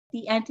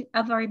the end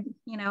of our,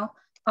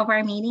 of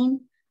our meeting,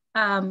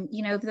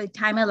 if the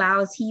time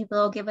allows, he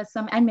will give us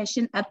some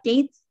admission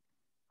updates.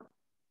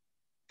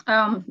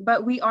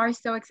 But we are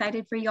so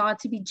excited for y'all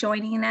to be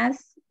joining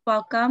us.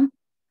 Welcome,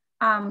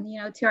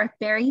 to our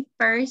very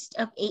first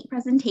of 8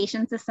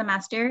 presentations this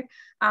semester,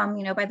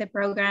 by the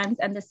programs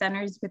and the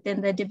centers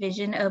within the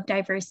Division of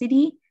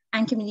Diversity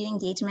and Community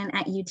Engagement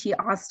at UT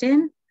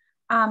Austin.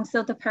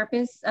 So the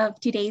purpose of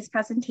today's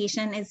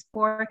presentation is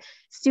for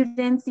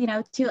students,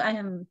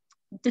 to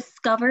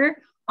discover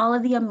all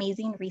of the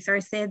amazing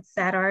resources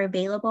that are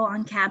available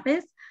on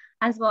campus,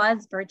 as well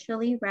as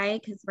virtually,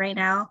 right? Because right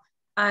now,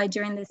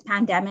 during this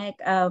pandemic,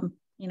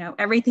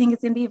 everything is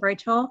gonna be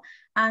virtual.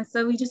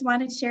 So we just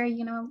wanted to share,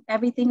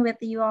 everything with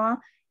you all.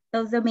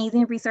 Those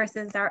amazing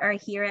resources are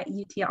here at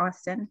UT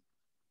Austin.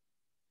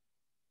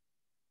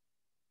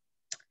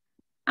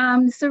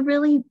 So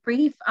really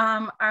brief,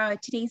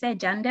 today's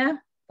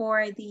agenda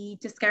for the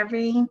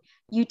Discovering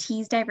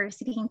UT's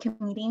Diversity and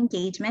Community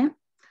Engagement.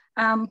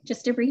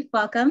 Just a brief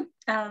welcome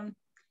and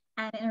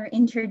an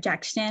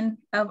interjection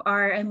of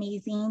our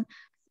amazing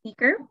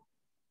speaker.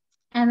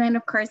 And then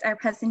of course, our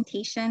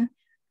presentation,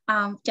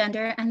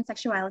 Gender and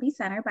Sexuality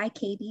Center by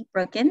KB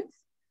Brookins.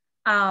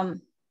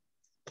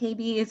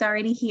 KB is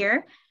already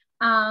here.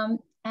 And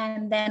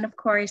then of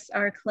course,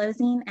 our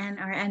closing and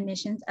our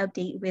admissions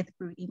update with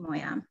Rudy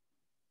Moya.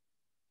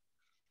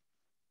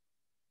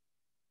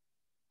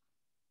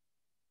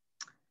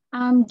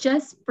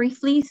 Just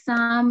briefly,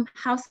 some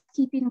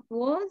housekeeping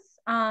rules.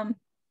 Turn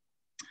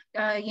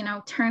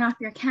off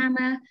your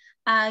camera,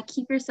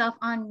 keep yourself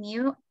on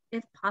mute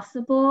if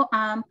possible.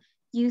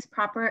 Use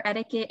proper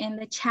etiquette in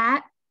the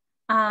chat.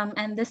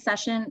 And this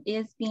session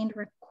is being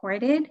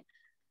recorded.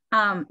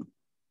 So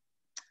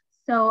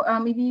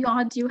if you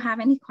all do have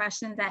any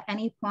questions at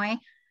any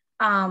point,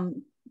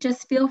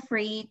 just feel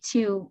free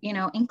to,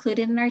 include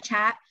it in our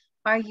chat.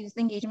 Our Youth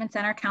Engagement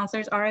Center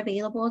counselors are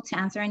available to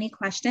answer any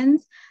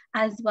questions,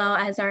 as well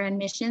as our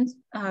admissions.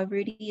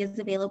 Rudy is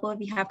available if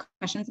you have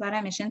questions about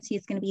admissions.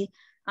 He's going to be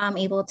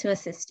able to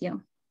assist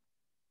you.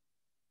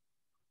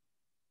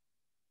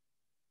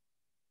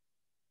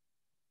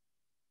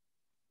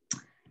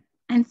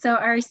 And so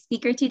our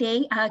speaker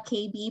today,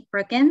 KB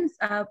Brookins,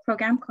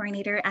 Program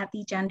Coordinator at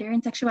the Gender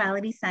and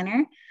Sexuality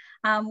Center.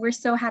 We're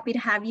so happy to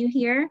have you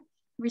here.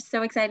 We're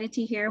so excited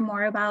to hear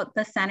more about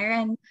the center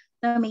and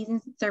the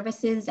amazing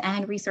services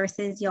and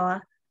resources y'all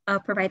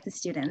provide the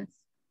students.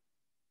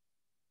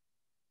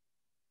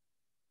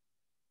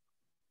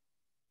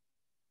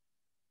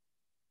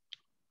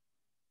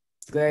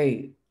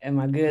 Great. Am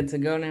I good to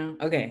go now?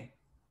 Okay,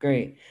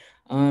 great.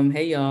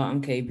 Hey y'all,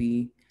 I'm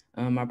KB.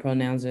 My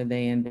pronouns are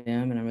they and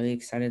them, and I'm really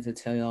excited to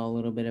tell y'all a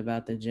little bit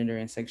about the Gender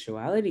and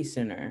Sexuality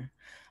Center.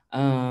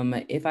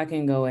 If I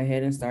can go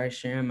ahead and start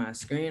sharing my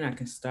screen, I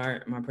can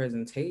start my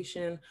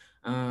presentation.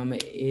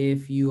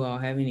 If you all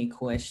have any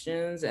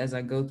questions as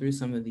I go through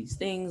some of these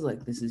things,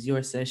 like this is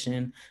your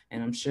session,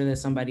 and I'm sure that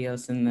somebody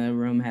else in the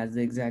room has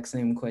the exact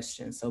same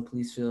question. So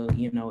please feel,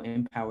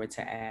 empowered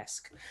to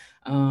ask.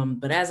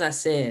 But as I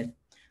said,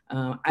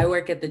 I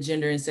work at the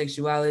Gender and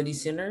Sexuality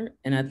Center,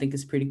 and I think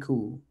it's pretty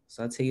cool.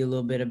 So I'll tell you a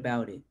little bit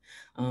about it.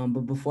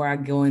 But before I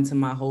go into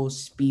my whole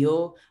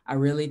spiel, I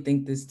really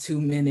think this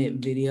 2-minute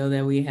video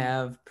that we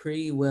have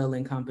pretty well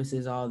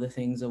encompasses all the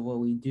things of what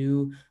we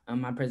do.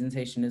 My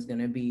presentation is going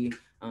to be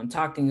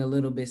talking a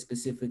little bit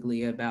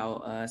specifically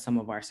about some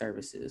of our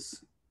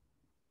services.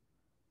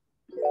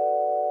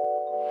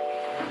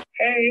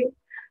 Hey.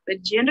 The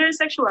Gender and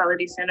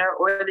Sexuality Center,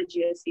 or the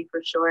GSC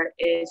for short,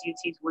 is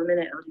UT's Women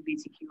and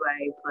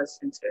LGBTQIA+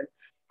 Center.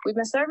 We've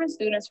been serving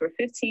students for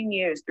 15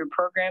 years through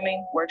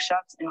programming,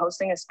 workshops, and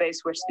hosting a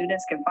space where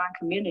students can find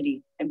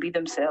community and be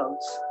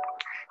themselves.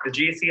 The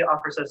GSC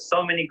offers us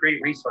so many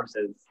great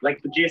resources,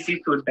 like the GSC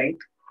Food Bank,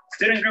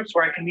 student groups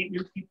where I can meet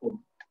new people,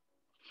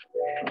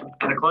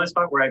 and a clothing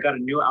spot where I got a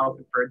new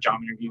outfit for a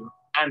job interview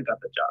and got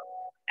the job.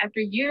 After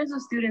years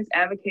of students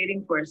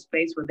advocating for a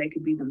space where they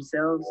could be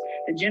themselves,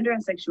 the Gender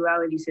and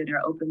Sexuality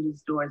Center opened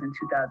its doors in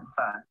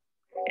 2005.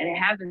 And it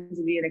happens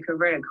to be in a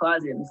converted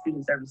closet in the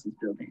Student Services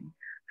building.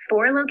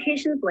 4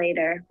 locations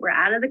later, we're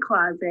out of the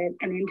closet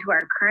and into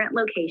our current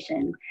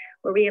location,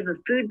 where we have a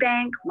food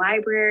bank,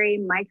 library,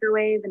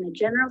 microwave, and a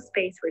general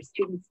space where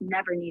students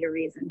never need a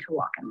reason to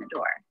walk in the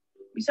door.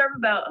 We serve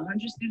about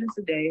 100 students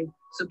a day,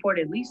 support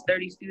at least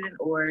 30 student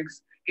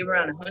orgs, give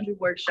around 100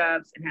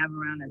 workshops, and have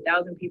around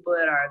 1,000 people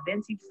at our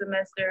events each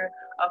semester,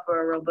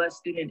 offer a robust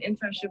student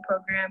internship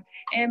program,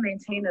 and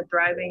maintain a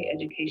thriving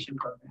education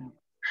program.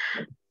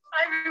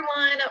 Hi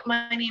everyone,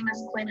 my name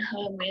is Quinn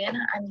Min.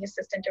 I'm the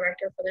Assistant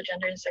Director for the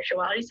Gender and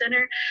Sexuality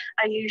Center.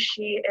 I use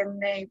she and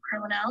they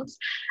pronouns,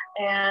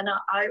 and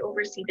I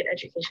oversee the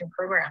education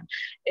program.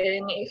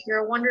 And if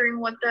you're wondering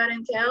what that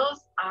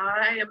entails,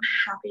 I am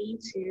happy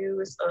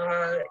to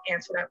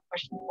answer that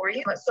question for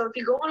you. So if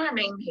you go on our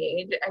main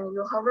page and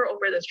you hover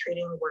over this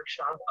training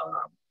workshop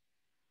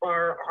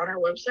are on our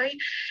website,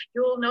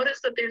 you will notice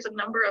that there's a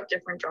number of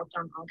different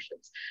drop-down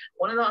options.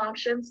 One of the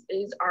options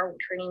is our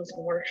trainings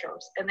and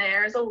workshops, and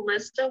there's a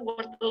list of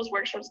what those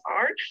workshops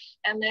are,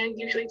 and then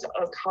usually to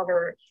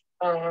cover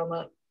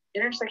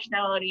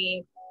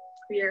intersectionality,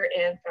 queer,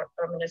 and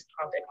feminist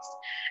topics.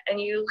 And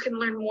you can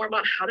learn more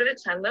about how to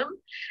attend them,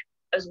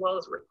 as well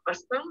as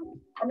request them.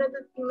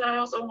 Another thing that I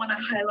also want to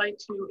highlight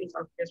too is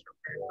our peers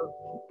prepared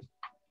program.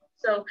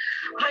 So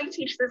I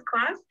teach this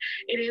class.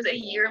 It is a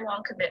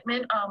year-long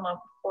commitment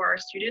for our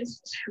students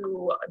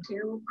to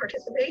do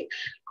participate.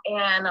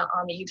 And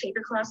you take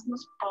a class in the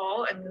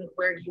fall and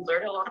where you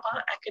learn a lot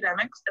about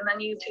academics, and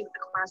then you take the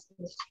class in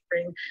the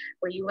spring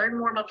where you learn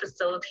more about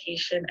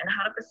facilitation and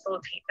how to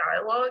facilitate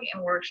dialogue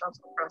and workshops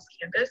across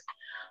campus.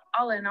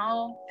 All in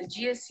all, the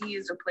GSC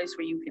is a place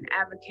where you can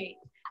advocate,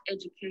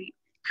 educate,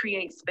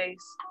 create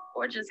space,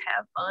 or just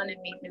have fun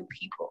and meet new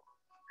people.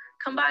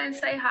 Come by and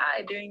say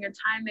hi during your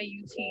time at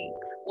UT.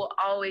 We'll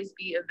always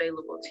be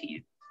available to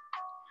you.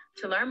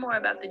 To learn more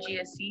about the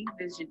GSC,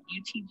 visit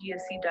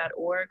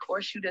utgsc.org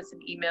or shoot us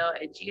an email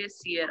at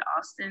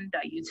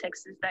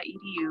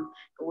gsc@austin.utexas.edu, and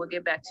we'll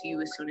get back to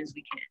you as soon as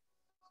we can.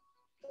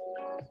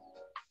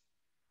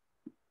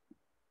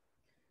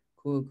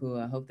 Cool.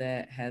 I hope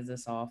that has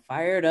us all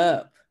fired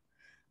up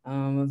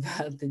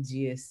about the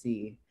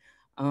GSC.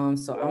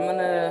 So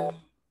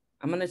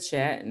I'm gonna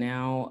chat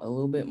now a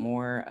little bit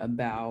more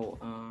about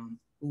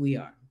who we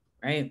are,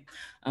 right?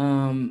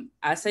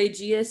 I say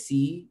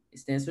GSC, it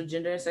stands for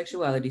Gender and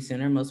Sexuality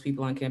Center. Most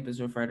people on campus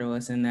refer to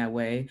us in that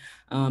way.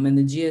 And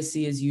the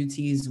GSC is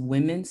UT's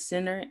Women's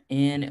Center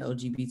and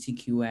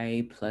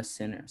LGBTQIA plus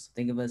center. So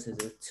think of us as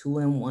a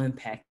 2-in-1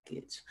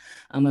 package.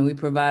 And we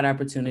provide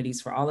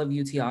opportunities for all of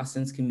UT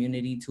Austin's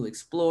community to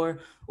explore,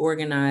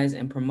 organize,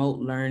 and promote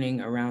learning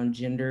around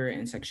gender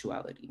and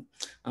sexuality.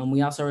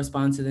 We also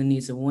respond to the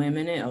needs of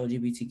women and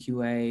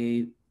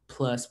LGBTQIA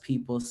plus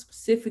people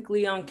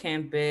specifically on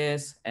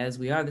campus, as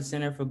we are the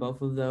center for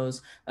both of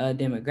those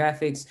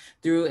demographics,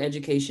 through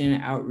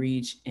education,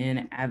 outreach,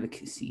 and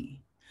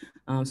advocacy.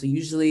 So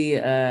usually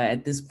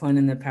at this point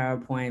in the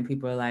PowerPoint,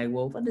 people are like,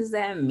 well, what does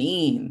that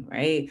mean,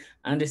 right?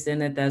 I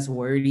understand that that's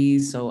wordy,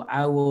 so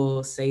I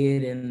will say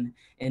it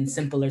in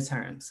simpler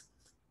terms.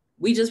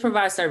 We just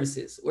provide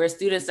services. We're a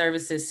student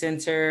services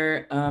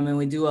center, and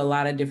we do a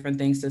lot of different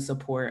things to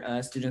support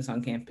students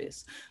on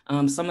campus.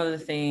 Some of the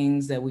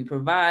things that we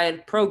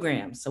provide,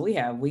 programs. So we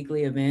have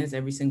weekly events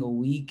every single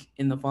week.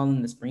 In the fall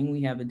and the spring,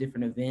 we have a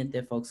different event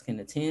that folks can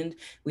attend.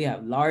 We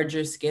have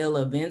larger scale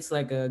events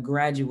like a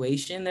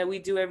graduation that we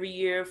do every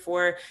year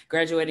for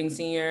graduating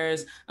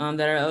seniors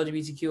that are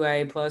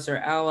LGBTQIA plus or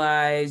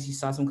allies. You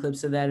saw some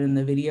clips of that in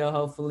the video,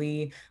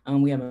 hopefully.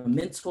 We have a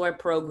mentor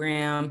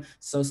program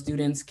so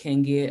students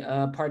can get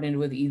partnered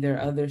with either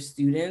other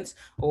students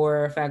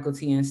or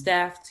faculty and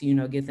staff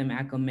to, get them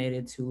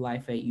acclimated to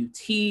life at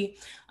UT.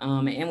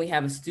 And we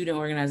have a student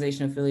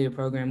organization affiliate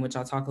program, which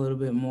I'll talk a little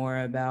bit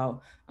more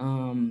about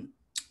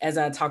as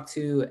I talk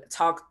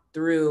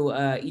through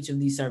each of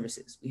these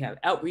services. We have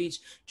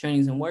outreach,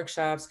 trainings and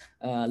workshops,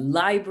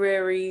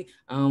 library.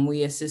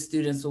 We assist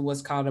students with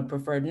what's called a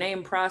preferred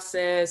name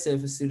process.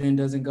 If a student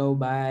doesn't go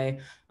by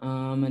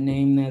a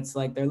name that's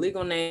like their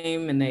legal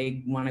name and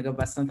they want to go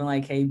by something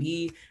like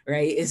KB,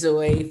 right? It's a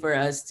way for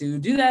us to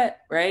do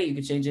that, right? You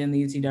can change it in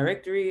the UT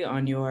directory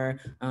on your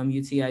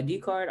UT ID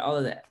card, all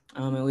of that.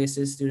 And we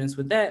assist students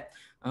with that.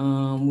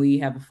 We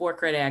have a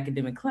 4-credit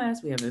academic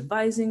class, we have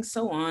advising,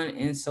 so on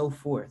and so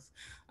forth.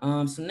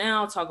 So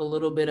now I'll talk a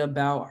little bit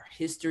about our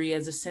history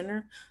as a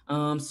center.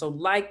 So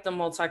like the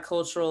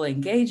Multicultural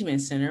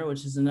Engagement Center,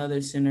 which is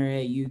another center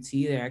at UT,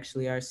 they're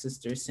actually our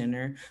sister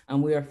center.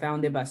 We are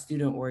founded by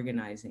student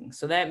organizing.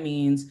 So that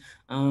means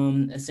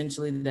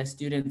essentially that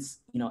students,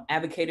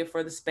 advocated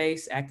for the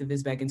space.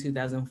 Activists back in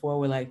 2004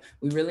 were like,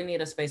 we really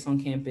need a space on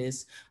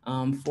campus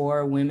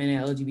for women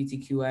and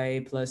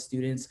LGBTQIA plus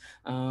students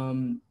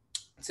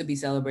to be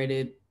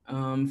celebrated,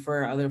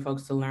 for other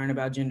folks to learn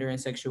about gender and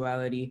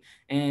sexuality,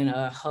 and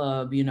a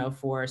hub,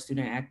 for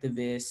student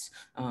activists,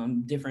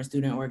 different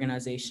student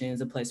organizations,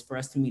 a place for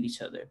us to meet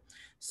each other.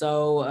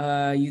 So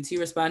UT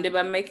responded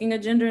by making a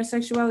gender and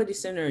sexuality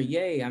center.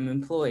 Yay, I'm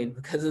employed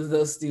because of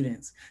those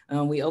students.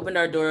 We opened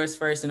our doors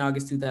first in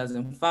August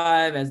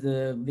 2005. As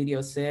the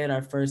video said,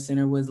 our first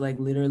center was like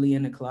literally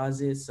in a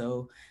closet.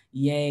 So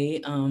yay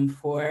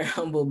for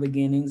humble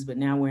beginnings, but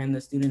now we're in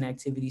the Student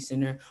Activity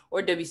Center,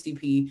 or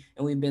WCP,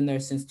 and we've been there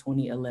since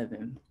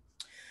 2011.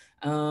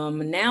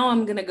 Now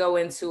I'm gonna go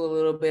into a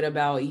little bit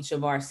about each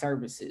of our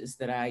services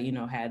that I,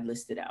 had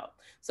listed out.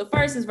 So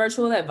first is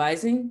virtual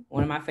advising,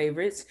 one of my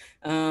favorites.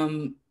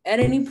 At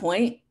any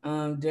point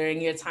during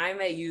your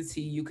time at UT,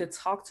 you could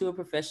talk to a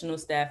professional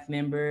staff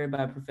member.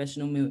 By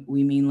professional,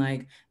 we mean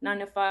like 9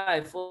 to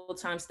 5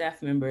 full-time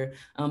staff member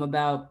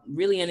about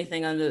really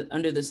anything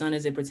under the sun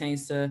as it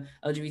pertains to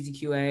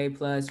LGBTQIA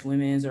plus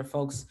women's or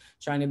folks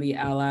trying to be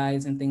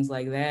allies and things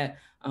like that.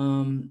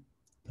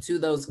 to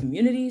those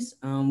communities.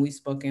 We've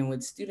spoken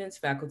with students,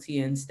 faculty,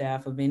 and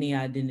staff of any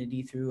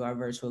identity through our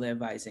virtual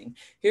advising.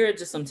 Here are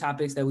just some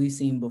topics that we've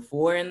seen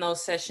before in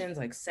those sessions,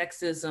 like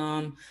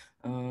sexism.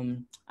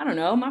 I don't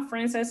know, my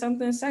friend said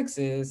something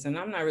sexist and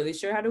I'm not really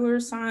sure how to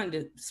respond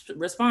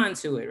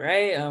to it,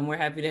 right? We're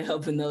happy to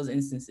help in those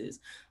instances.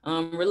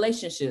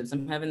 Relationships,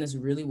 I'm having this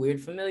really weird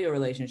familial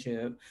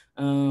relationship,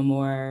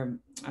 or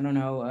I don't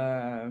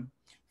know,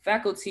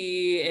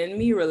 faculty and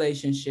me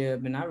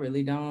relationship, and I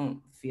really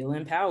don't feel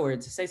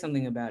empowered to say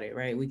something about it,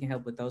 right? We can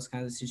help with those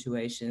kinds of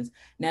situations.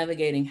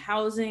 Navigating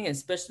housing,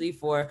 especially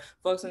for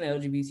folks in the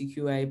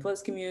LGBTQIA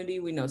plus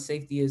community, we know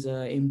safety is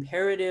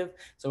imperative,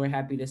 so we're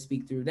happy to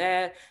speak through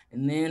that.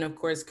 And then of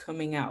course,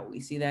 coming out, we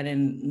see that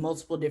in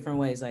multiple different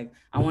ways. Like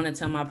I wanna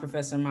tell my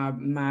professor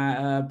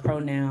my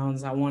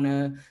pronouns, I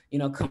wanna,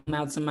 come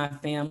out to my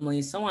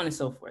family, so on and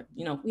so forth.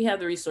 We have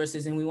the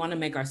resources and we wanna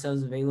make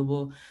ourselves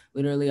available.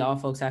 Literally all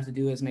folks have to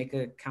do is make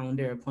a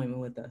calendar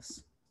appointment with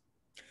us.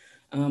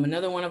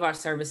 Another one of our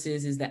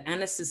services is the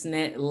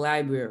ANSYS-NET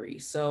library.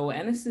 So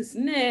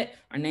ANSYS-NET,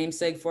 our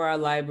namesake for our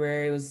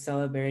library, was a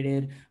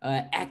celebrated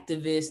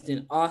activist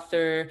and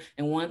author.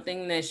 And one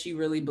thing that she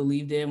really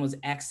believed in was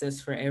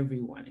access for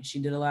everyone. And she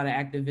did a lot of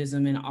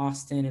activism in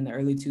Austin in the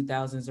early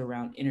 2000s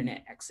around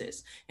internet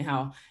access and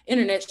how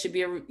internet should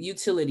be a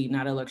utility,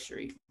 not a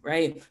luxury,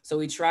 right? So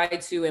we try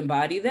to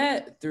embody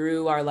that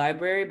through our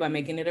library by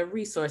making it a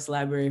resource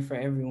library for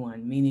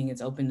everyone, meaning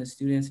it's open to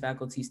students,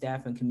 faculty,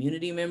 staff, and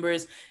community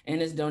members,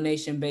 and it's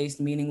donation-based,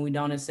 meaning we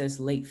don't assess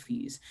late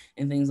fees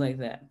and things like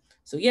that.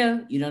 So yeah,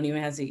 you don't even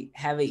have to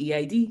have an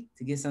EID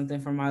to get something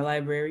from our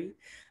library.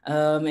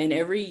 And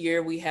every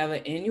year we have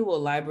an annual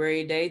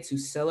library day to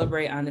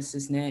celebrate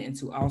ANSYS-NET and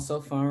to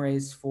also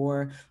fundraise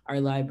for our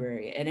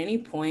library. At any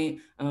point,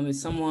 if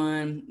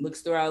someone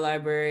looks through our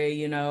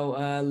library,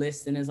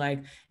 list and is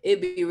like,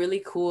 it'd be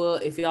really cool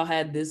if y'all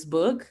had this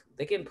book,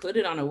 they can put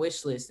it on a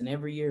wish list. And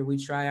every year we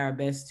try our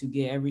best to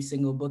get every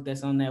single book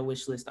that's on that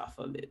wish list off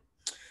of it.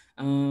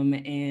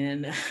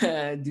 And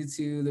due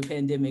to the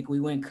pandemic, we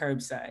went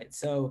curbside.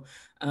 So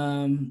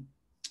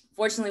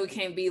fortunately, we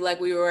can't be like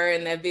we were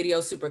in that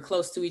video, super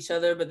close to each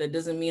other, but that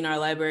doesn't mean our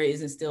library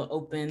isn't still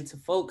open to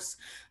folks.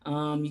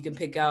 You can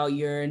pick out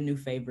your new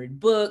favorite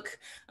book,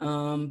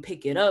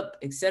 pick it up,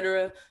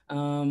 etc.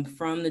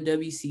 From the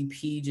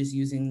WCP, just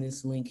using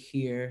this link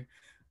here.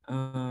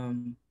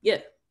 Yeah,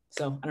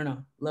 so I don't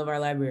know, love our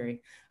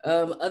library.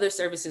 Other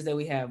services that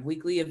we have,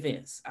 weekly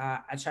events.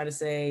 I try to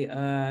say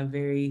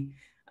very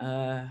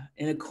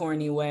in a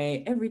corny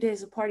way, every day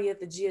is a party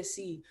at the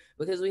GSC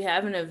because we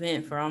have an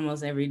event for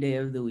almost every day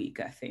of the week,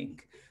 I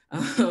think.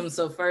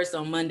 So first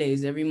on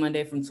Mondays, every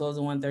Monday from 12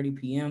 to 1:30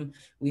 p.m.,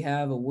 we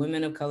have a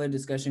women of color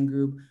discussion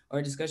group, or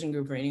a discussion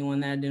group for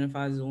anyone that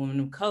identifies as a woman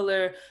of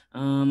color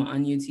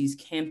on UT's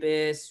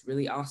campus.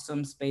 Really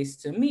awesome space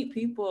to meet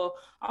people,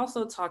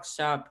 also talk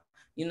shop,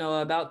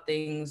 about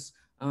things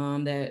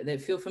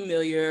that feel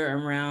familiar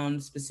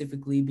around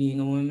specifically being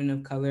a woman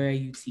of color at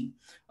UT,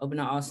 open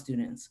to all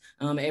students.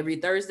 Every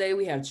Thursday,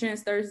 we have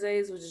Trans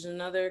Thursdays, which is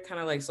another kind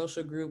of like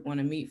social group, want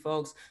to meet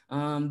folks.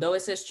 Though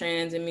it says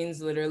trans, it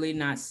means literally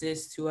not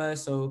cis to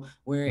us. So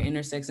we're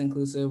intersex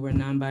inclusive, we're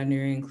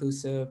non-binary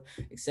inclusive,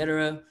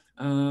 etc.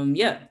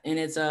 Yeah, and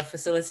it's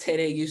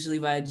facilitated usually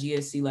by a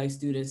GSC like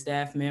student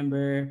staff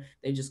member.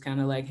 They just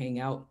kind of like hang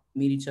out,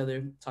 meet each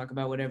other, talk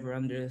about whatever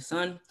under the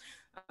sun.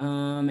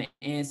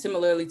 And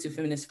similarly to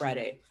Feminist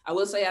Friday. I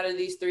will say out of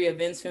these three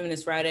events,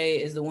 Feminist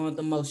Friday is the one with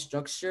the most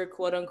structure,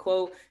 quote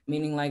unquote,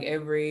 meaning like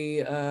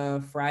every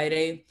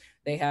Friday,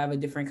 they have a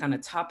different kind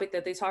of topic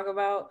that they talk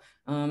about.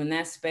 And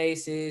that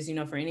space is,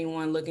 for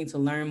anyone looking to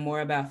learn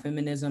more about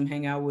feminism,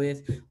 hang out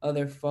with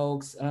other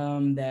folks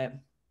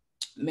that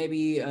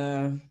maybe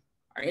are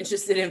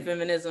interested in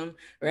feminism,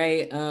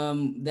 right?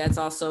 That's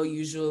also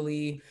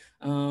usually,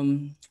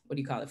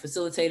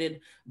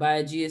 facilitated by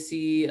a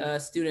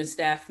GSC student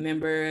staff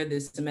member.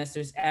 This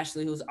semester's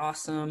Ashley, who's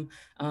awesome.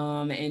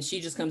 And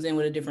she just comes in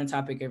with a different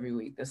topic every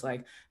week. That's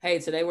like, hey,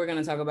 today we're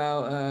gonna talk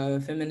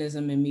about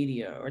feminism in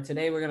media, or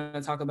today we're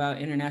gonna talk about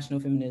international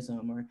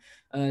feminism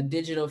or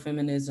digital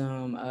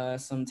feminism,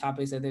 some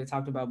topics that they've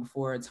talked about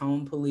before,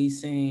 tone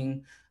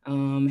policing.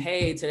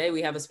 Hey, today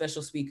we have a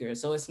special speaker.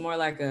 So it's more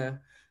like a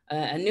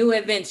new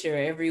adventure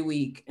every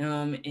week,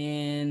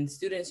 and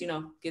students,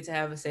 get to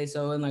have a say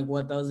so in like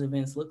what those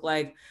events look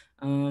like.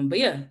 But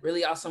yeah,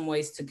 really awesome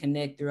ways to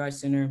connect through our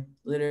center,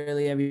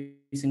 literally every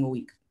single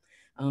week.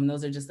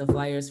 Those are just the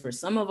flyers for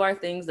some of our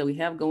things that we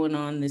have going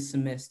on this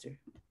semester.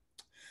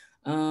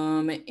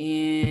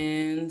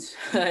 And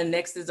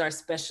next is our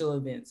special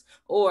events,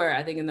 or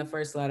I think in the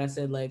first slide I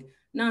said like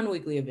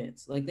non-weekly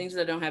events, like things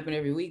that don't happen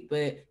every week,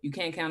 but you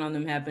can't count on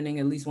them happening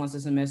at least once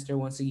a semester,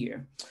 once a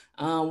year.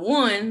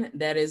 One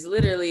that is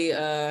literally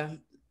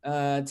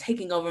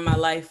taking over my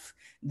life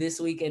this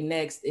week and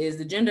next is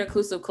the Gender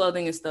Inclusive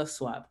Clothing and Stuff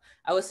Swap.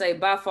 I would say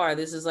by far,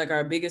 this is like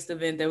our biggest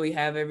event that we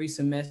have every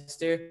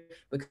semester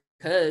because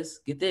because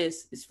get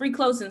this, it's free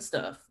clothes and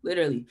stuff,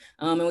 literally.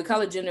 And we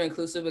call it gender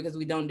inclusive because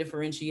we don't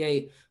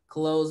differentiate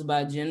clothes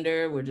by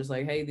gender. We're just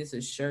like, hey, this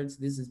is shirts,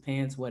 this is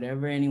pants,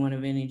 whatever. Anyone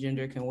of any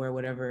gender can wear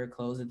whatever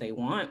clothes that they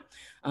want.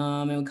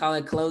 And we call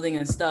it clothing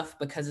and stuff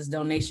because it's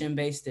donation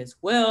based as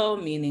well,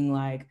 meaning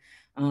like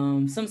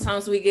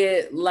sometimes we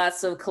get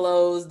lots of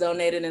clothes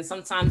donated and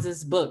sometimes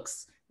it's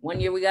books. One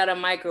year we got a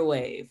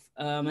microwave.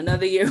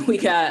 Another year we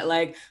got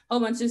like a whole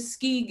bunch of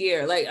ski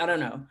gear. Like, I don't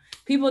know.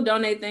 People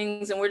donate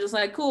things and we're just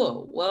like,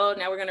 cool. Well,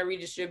 now we're going to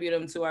redistribute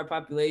them to our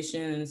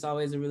population and it's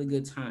always a really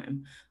good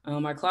time.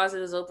 Our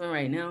closet is open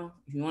right now.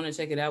 If you want to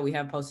check it out, we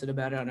have posted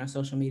about it on our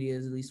social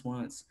medias at least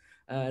once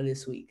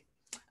this week.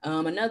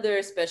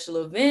 Another special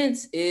event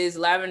is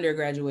Lavender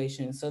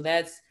graduation. So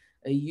that's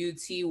a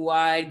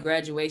UT-wide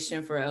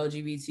graduation for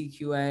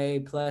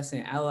LGBTQIA plus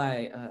and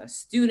ally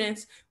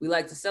students. We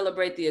like to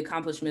celebrate the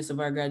accomplishments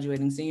of our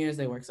graduating seniors.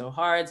 They work so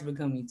hard to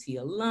become UT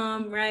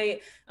alum,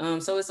 right?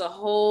 So it's a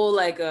whole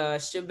like a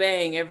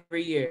shebang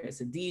every year. It's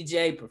a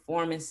DJ,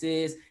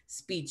 performances,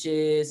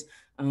 speeches,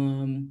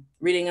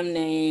 reading them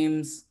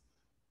names,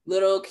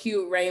 little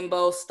cute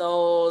rainbow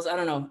stoles. I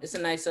don't know. It's a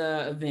nice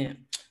event.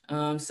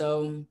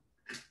 So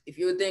if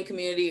you're within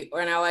community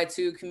or an ally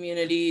to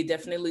community,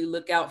 definitely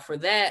look out for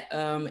that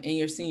in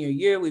your senior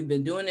year. We've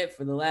been doing it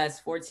for the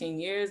last 14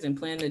 years and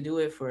plan to do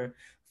it for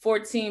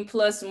 14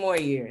 plus more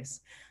years.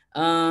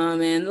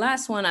 And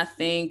last one, I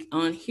think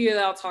on here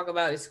that I'll talk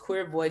about is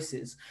Queer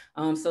Voices.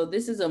 So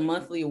this is a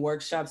monthly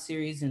workshop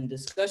series and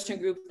discussion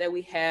group that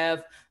we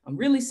have,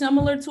 really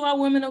similar to our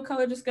Women of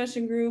Color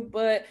discussion group,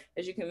 but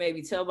as you can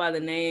maybe tell by the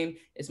name,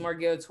 it's more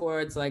geared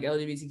towards like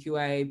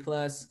LGBTQIA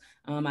plus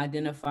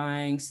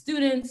identifying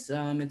students.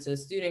 It's a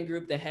student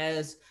group that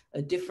has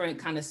a different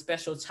kind of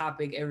special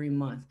topic every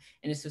month.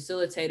 And it's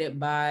facilitated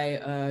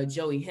by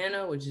Joey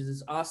Hanna, which is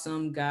this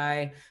awesome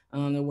guy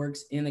that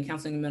works in the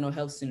Counseling and Mental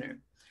Health Center.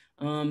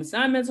 It's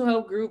not a mental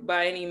health group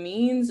by any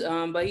means,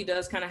 but he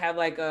does kind of have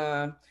like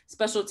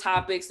special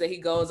topics that he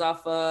goes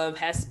off of,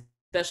 has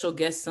special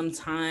guests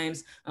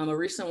sometimes. A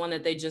recent one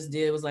that they just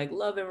did was like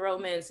love and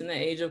romance in the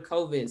age of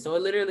COVID. So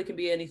it literally can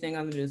be anything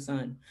under the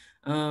sun.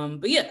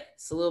 But yeah,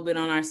 it's a little bit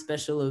on our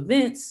special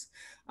events.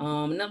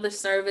 Another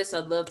service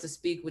I'd love to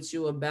speak with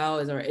you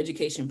about is our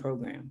education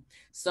program.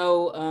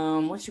 So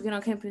once you get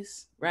on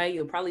campus, right,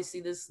 you'll probably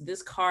see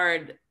this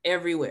card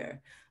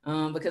everywhere.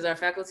 Because our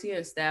faculty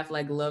and staff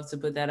like love to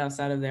put that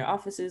outside of their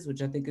offices,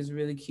 which I think is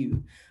really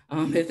cute.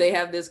 If they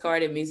have this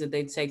card, it means that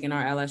they've taken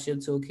our allyship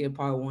toolkit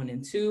part 1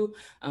 and 2.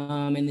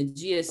 And the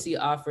GSC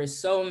offers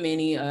so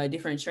many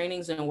different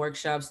trainings and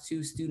workshops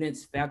to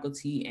students,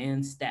 faculty,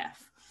 and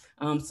staff.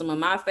 Some of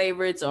my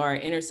favorites are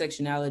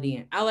intersectionality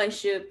and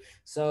allyship.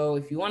 So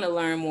if you want to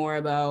learn more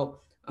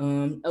about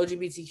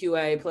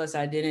LGBTQIA plus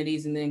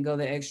identities and then go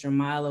the extra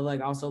mile of like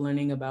also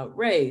learning about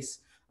race,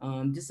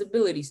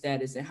 disability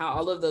status, and how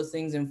all of those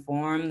things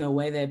inform the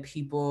way that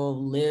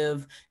people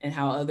live and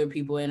how other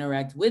people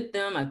interact with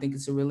them. I think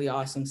it's a really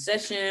awesome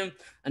session.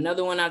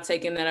 Another one I've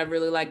taken that I've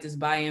really liked is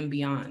By and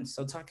Beyond.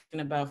 So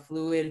talking about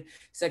fluid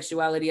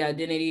sexuality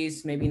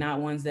identities, maybe not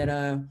ones that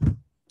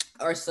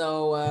are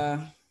so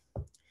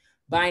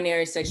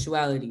binary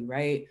sexuality,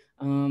 right?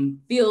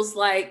 Feels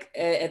like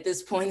at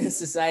this point in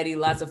society,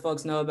 lots of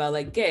folks know about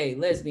like gay,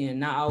 lesbian,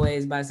 not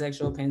always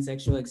bisexual,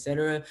 pansexual,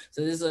 etc.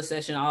 So this is a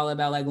session all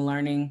about like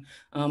learning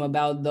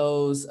about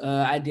those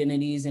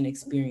identities and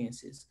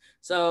experiences.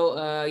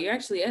 So you're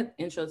actually at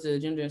Intro to the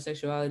Gender and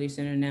Sexuality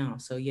Center now.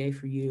 So yay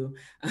for you.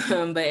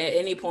 But at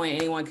any point,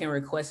 anyone can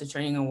request a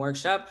training and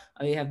workshop.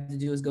 All you have to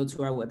do is go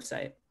to our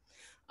website.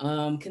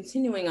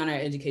 Continuing on our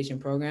education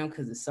program,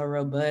 because it's so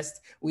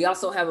robust, we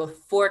also have a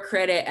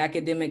 4-credit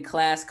academic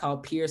class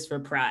called Peers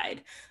for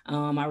Pride.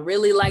 I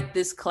really like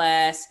this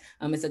class.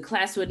 It's a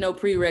class with no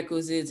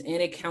prerequisites,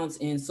 and it counts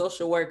in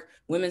social work,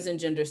 women's and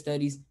gender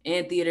studies,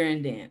 and theater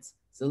and dance.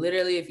 So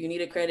literally, if you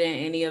need a credit in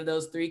any of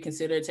those 3,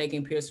 consider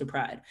taking Peers for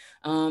Pride.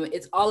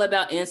 It's all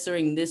about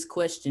answering this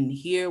question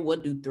here.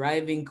 What do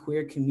thriving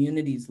queer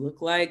communities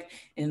look like?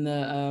 In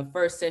the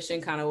first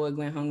session, kind of what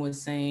Gwen Hung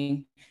was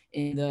saying,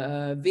 in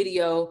the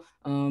video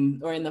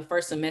or in the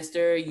first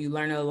semester, you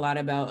learn a lot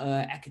about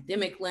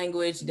academic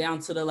language down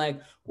to the like,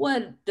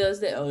 what does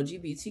the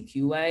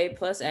LGBTQIA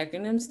plus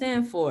acronym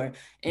stand for?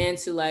 And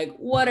to like,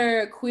 what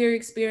are queer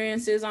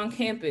experiences on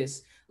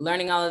campus?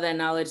 Learning all of that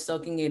knowledge,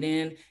 soaking it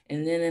in.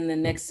 And then in the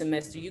next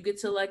semester, you get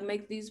to like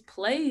make these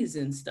plays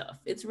and stuff.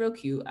 It's real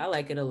cute. I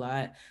like it a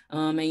lot.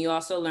 And you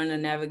also learn to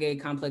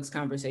navigate complex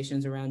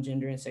conversations around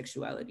gender and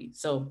sexuality.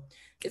 So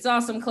it's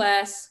awesome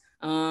class.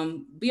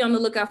 Be on the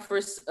lookout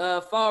for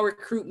fall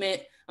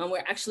recruitment. We're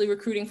actually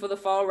recruiting for the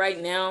fall right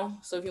now.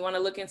 So if you want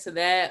to look into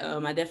that,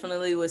 I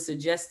definitely would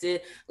suggest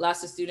it.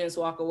 Lots of students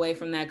walk away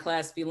from that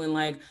class feeling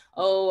like,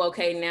 oh,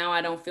 okay, now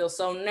I don't feel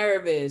so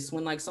nervous.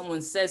 When like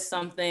someone says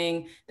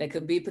something that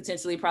could be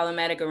potentially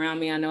problematic around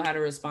me, I know how to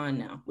respond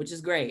now, which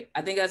is great.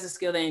 I think that's a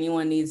skill that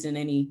anyone needs in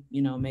any,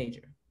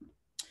 major.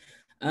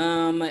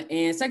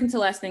 And second to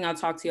last thing I'll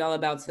talk to y'all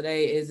about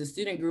today is the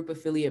student group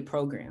affiliate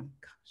program.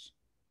 Gosh,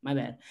 My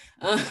bad.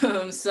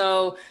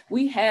 So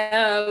we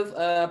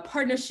have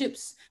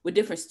partnerships with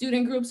different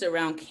student groups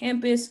around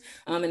campus.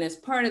 And as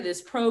part of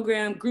this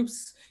program,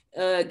 groups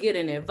get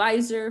an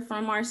advisor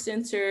from our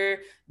center,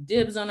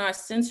 dibs on our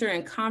center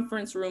and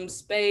conference room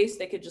space.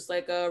 They could just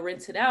like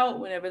rent it out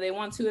whenever they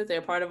want to if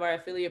they're part of our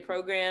affiliate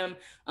program.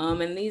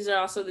 And these are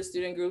also the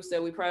student groups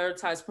that we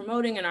prioritize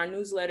promoting in our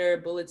newsletter,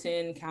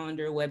 bulletin,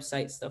 calendar,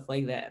 website, stuff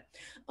like that.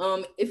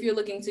 If you're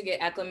looking to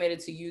get acclimated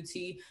to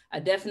UT,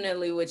 I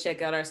definitely would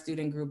check out our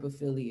student group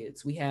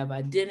affiliates. We have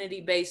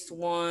identity-based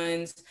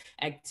ones,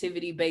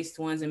 activity-based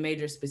ones, and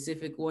major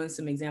specific ones.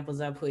 Some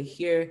examples I put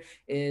here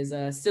is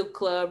Silk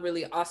Club,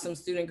 really awesome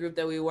student group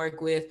that we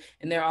work with,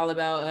 and they're all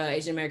about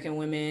Asian American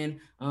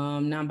women,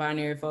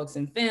 non-binary folks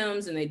and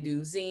femmes, and they do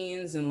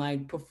zines and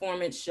like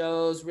performance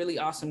shows, really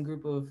awesome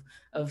group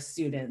of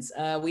students.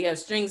 We have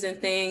Strings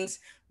and Things.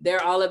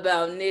 They're all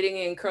about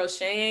knitting and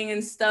crocheting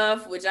and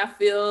stuff, which I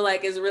feel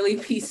like is really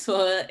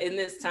peaceful in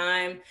this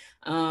time.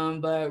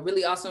 But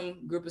really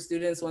awesome group of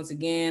students once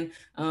again.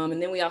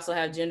 And then we also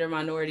have Gender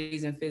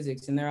Minorities in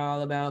Physics, and they're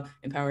all about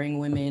empowering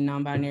women,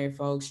 non-binary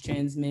folks,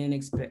 trans men,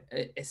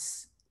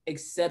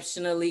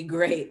 exceptionally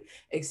great,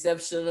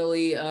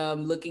 exceptionally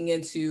looking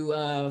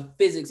into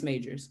physics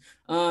majors.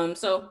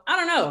 So I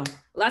don't know,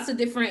 lots of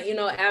different,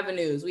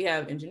 avenues. We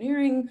have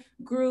engineering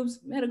groups,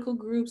 medical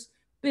groups,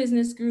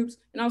 business groups,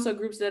 and also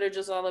groups that are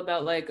just all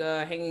about like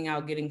hanging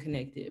out, getting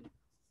connected.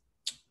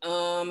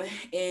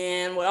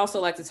 And would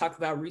also like to talk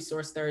about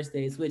Resource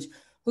Thursdays, which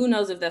who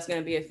knows if that's going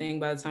to be a thing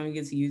by the time we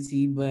get to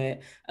UT,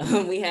 but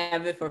we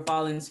have it for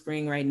fall and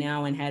spring right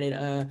now and had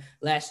it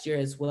last year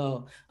as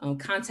well.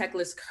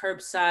 Contactless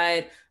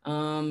curbside.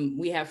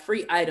 We have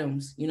free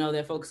items,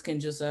 that folks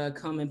can just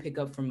come and pick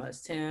up from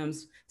us.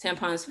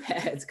 Tampons,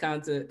 pads,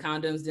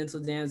 condoms, dental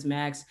dams,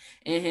 masks,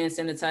 and hand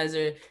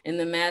sanitizer. And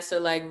the masks are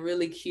like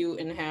really cute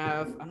and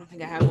I don't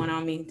think I have one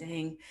on me,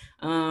 dang.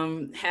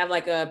 Have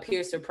like a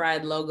Pierce or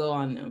Pride logo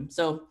on them.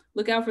 So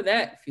look out for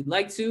that if you'd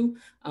like to.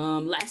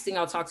 Last thing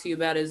I'll talk to you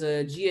about is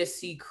a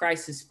GSC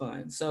crisis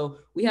fund. So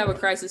we have a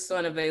crisis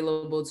fund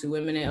available to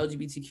women and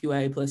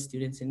LGBTQIA plus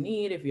students in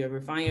need. If you ever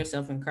find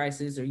yourself in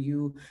crisis, or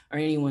you or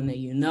anyone that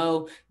you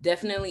know,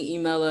 definitely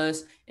email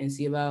us and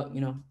see about,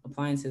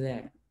 applying to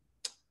that.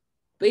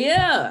 But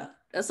yeah,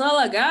 that's all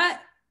I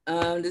got.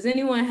 Does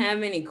anyone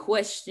have any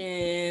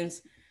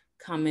questions,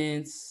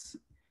 comments,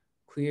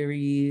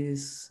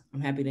 queries? I'm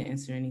happy to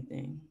answer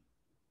anything.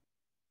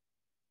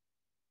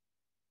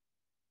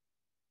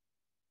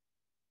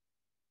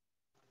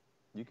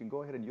 You can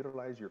go ahead and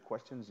utilize your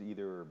questions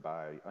either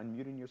by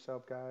unmuting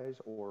yourself, guys,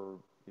 or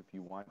if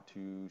you want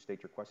to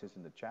state your questions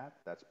in the chat,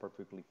 that's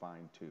perfectly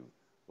fine too.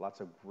 Lots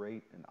of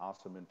great and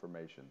awesome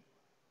information.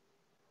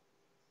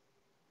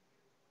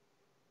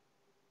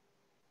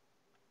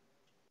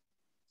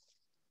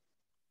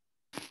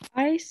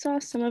 I saw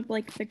some of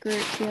like the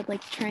groups. We had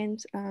like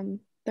Trans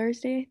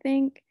Thursday, I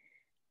think.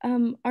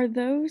 Are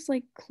those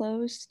like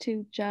closed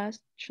to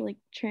just like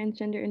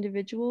transgender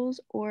individuals,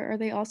 or are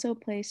they also a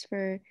place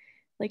for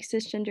like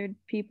cisgendered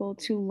people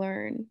to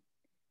learn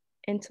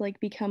and to like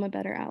become a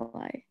better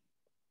ally?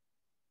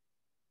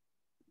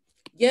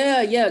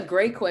 Yeah,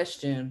 great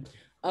question.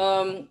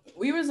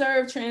 We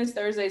reserve Trans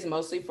Thursdays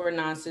mostly for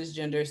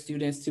non-cisgender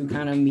students to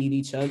kind of meet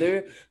each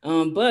other.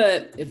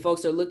 But if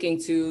folks are looking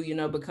to,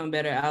 become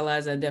better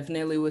allies, I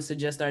definitely would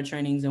suggest our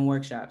trainings and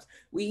workshops.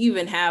 We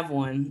even have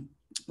one,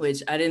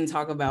 which I didn't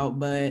talk about,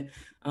 but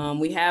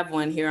we have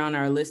one here on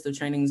our list of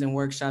trainings and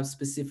workshops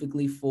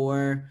specifically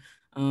for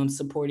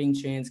supporting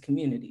trans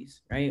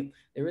communities, right?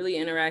 They're really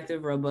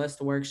interactive, robust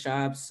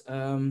workshops.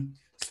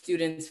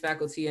 Students,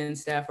 faculty, and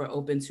staff are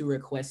open to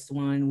request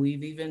one.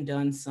 We've even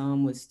done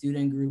some with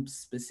student groups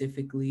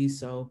specifically.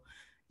 So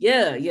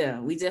yeah,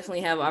 we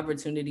definitely have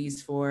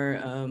opportunities for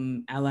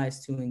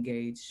allies to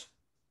engage.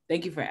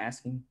 Thank you for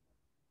asking.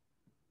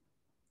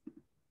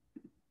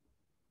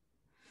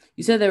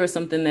 You said there was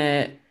something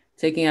that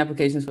taking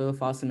applications for the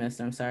fall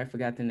semester. I'm sorry, I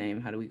forgot the name.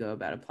 How do we go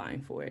about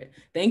applying for it?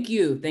 Thank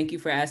you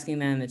for asking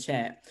that in the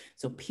chat.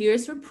 So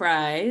Peers for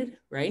Pride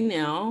right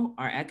now,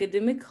 our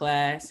academic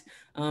class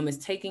is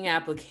taking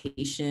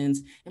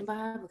applications, and by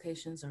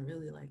applications I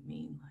really like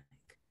mean like,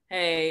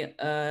 hey,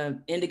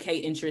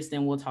 indicate interest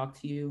and we'll talk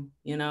to you.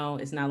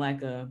 It's not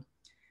like a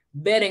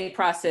betting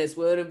process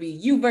where it'll be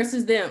you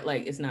versus them.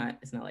 Like it's not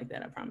like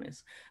that, I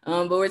promise.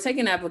 But we're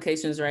taking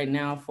applications right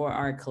now for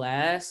our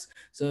class.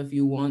 So if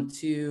you want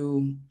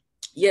to,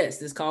 yes,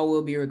 this call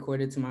will be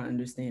recorded to my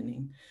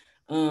understanding.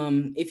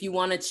 If you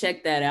want to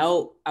check that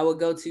out, I would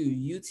go to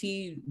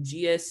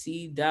utgsc.org.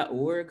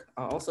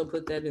 I'll also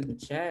put that in the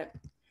chat.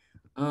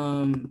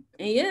 And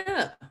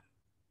yeah,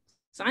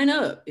 sign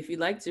up if you'd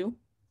like to.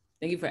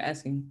 Thank you for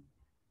asking.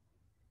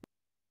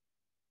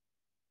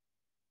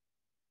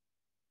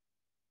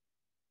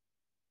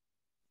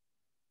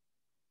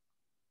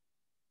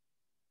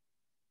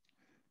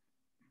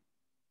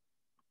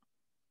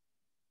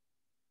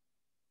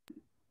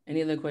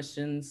 Any other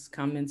questions,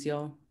 comments,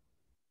 y'all?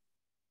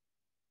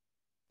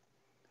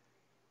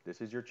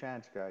 This is your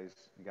chance,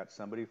 guys. You got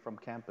somebody from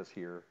campus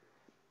here.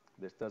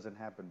 This doesn't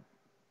happen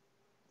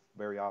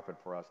very often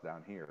for us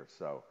down here.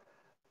 So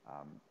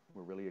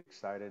we're really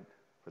excited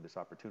for this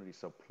opportunity.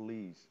 So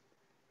please,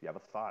 if you have a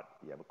thought,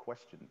 if you have a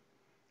question,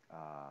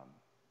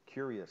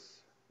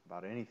 curious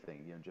about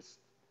anything, just,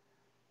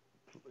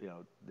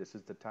 this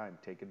is the time.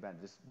 Take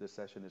advantage. This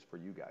session is for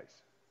you guys.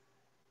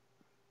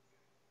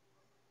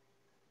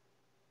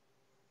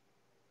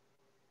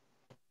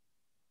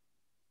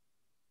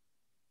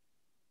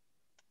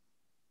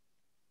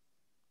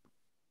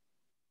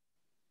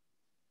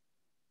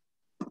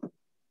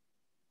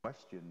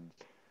 Questions.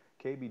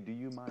 KB, do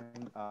you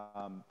mind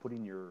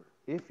putting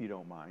if you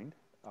don't mind,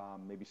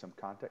 maybe some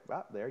contact?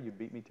 Ah, there, you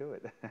beat me to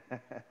it.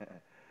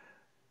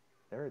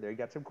 There, you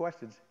got some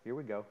questions. Here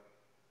we go.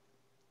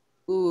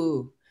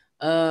 Ooh,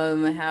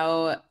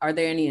 how are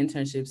there any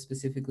internships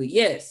specifically?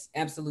 Yes,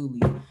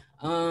 absolutely.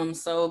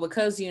 So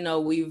because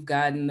we've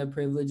gotten the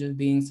privilege of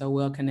being so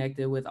well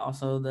connected with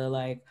also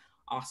the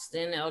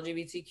Austin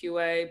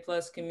LGBTQIA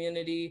plus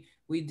community,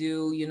 we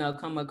do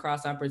come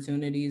across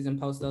opportunities and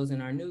post those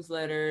in our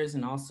newsletters,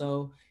 and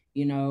also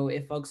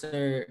if folks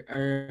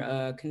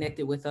are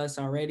connected with us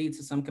already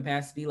to some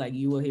capacity,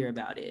 you will hear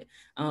about it.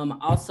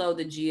 Also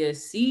the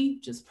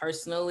GSC, just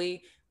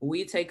personally,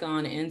 we take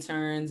on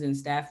interns and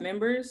staff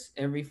members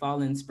every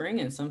fall and spring,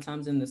 and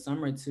sometimes in the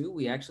summer too.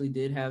 We actually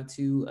did have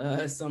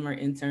 2 summer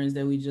interns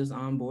that we just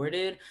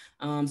onboarded.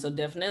 So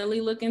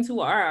definitely look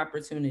into our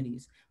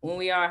opportunities. When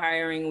we are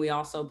hiring, we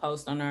also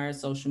post on our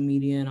social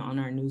media and on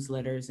our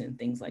newsletters and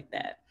things like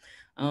that.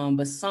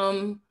 But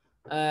some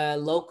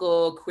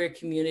local queer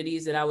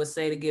communities that I would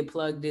say to get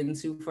plugged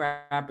into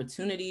for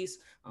opportunities.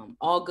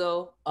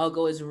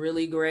 Algo is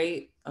really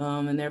great,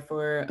 and they're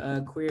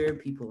for queer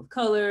people of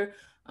color.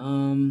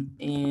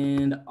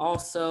 And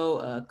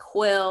also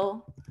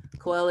Quell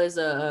is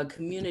a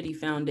community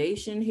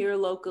foundation here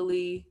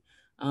locally.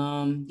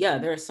 Yeah,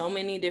 there are so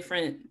many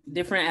different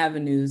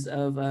avenues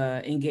of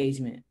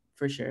engagement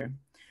for sure.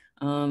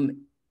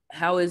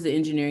 How is the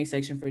engineering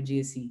section for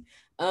GSC?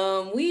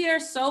 We are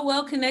so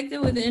well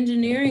connected with the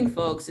engineering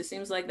folks. It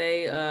seems like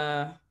they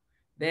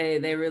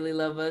really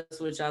love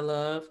us, which I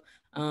love.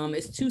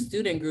 It's 2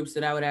 student groups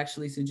that I would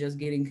actually suggest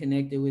getting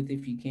connected with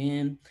if you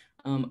can.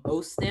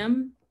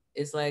 OSTEM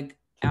is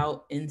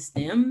out in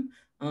STEM.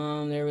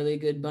 They're a really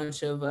good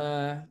bunch of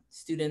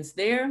students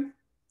there.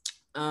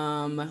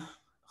 What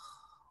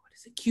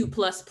is it? Q++.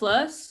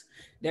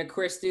 They're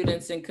queer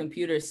students in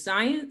computer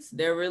science.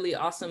 They're really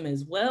awesome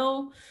as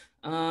well.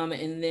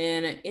 And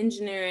then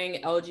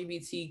engineering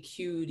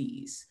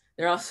LGBTQIs.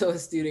 They're also a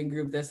student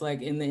group that's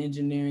in the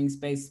engineering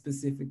space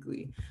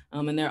specifically.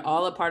 And they're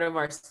all a part of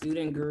our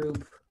student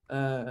group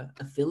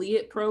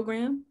affiliate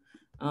program.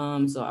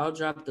 So I'll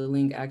drop the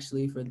link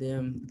actually for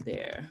them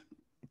there.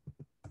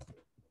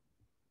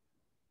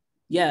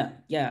 Yeah,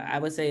 I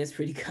would say it's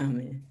pretty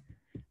common.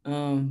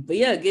 But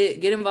yeah,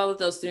 get involved with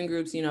those student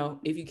groups,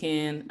 if you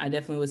can. I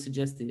definitely would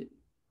suggest it.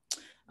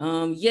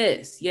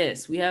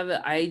 Yes, we have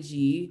an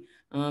IG.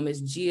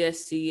 It's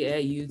GSC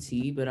at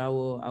UT, but I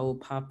will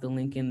pop the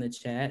link in the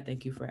chat.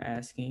 Thank you for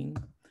asking.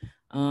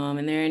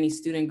 And there any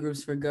student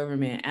groups for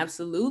government?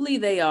 Absolutely,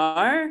 they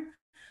are.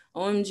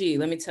 OMG,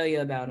 let me tell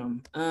you about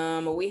them.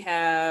 We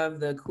have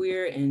the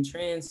Queer and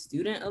Trans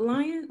Student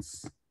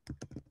Alliance,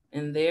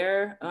 and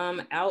they're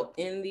out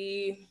in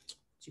the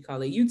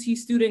UT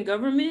student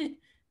government.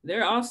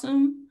 They're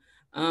awesome.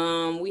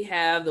 We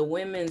have the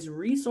Women's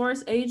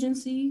Resource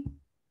Agency.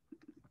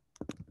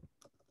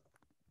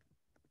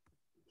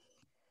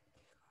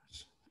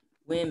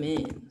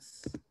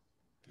 Women's.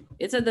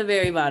 It's at the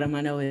very bottom.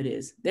 I know it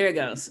is. There it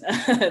goes.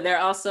 They're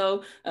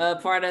also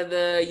part of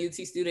the UT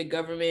student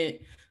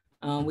government.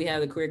 We have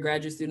the Queer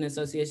Graduate Student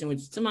Association,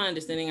 which to my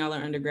understanding, all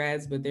are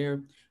undergrads, but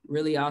they're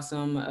really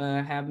awesome.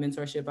 Have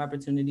mentorship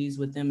opportunities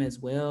with them as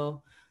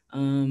well.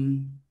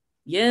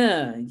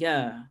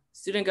 Yeah.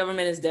 Student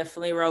government is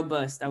definitely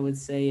robust, I would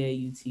say, at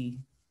UT.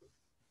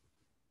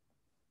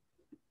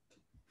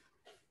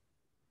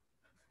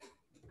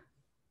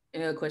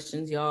 Any other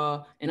questions,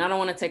 y'all? And I don't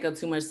want to take up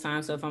too much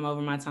time, so if I'm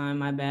over my time,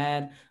 my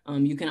bad.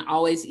 You can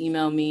always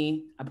email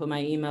me. I put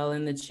my email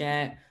in the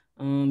chat.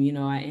 I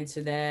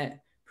answer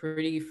that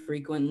pretty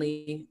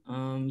frequently.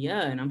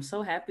 Yeah, and I'm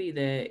so happy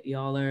that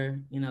y'all are,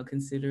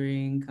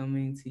 considering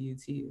coming to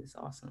UT. It's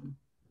awesome.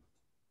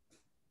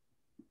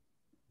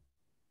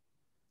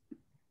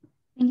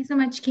 Thank you so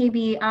much,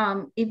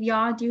 KB. If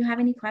y'all do have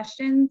any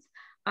questions,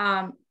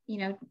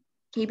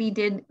 KB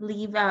did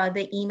leave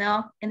the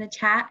email in the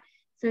chat,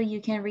 so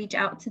you can reach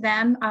out to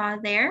them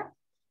there.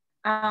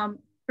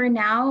 For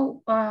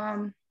now,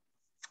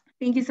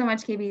 thank you so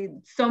much,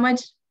 KB. So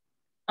much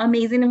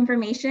amazing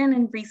information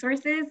and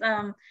resources.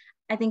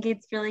 I think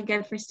it's really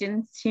good for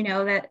students to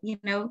know that,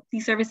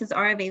 these services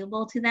are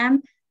available to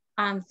them.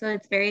 So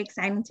it's very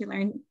exciting to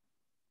learn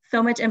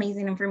so much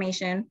amazing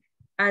information.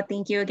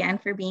 Thank you again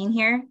for being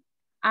here.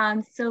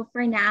 So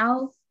for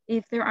now,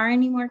 if there are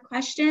any more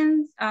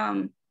questions,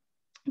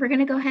 we're going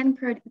to go ahead and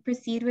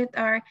proceed with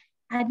our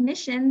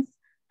admissions.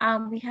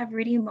 We have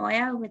Rudy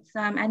Moya with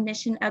some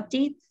admission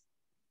updates.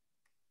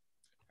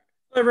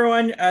 Hello,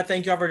 everyone.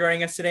 Thank you all for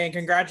joining us today, and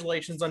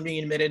congratulations on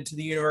being admitted to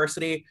the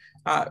university.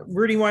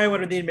 Rudy White,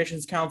 one of the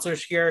admissions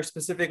counselors here,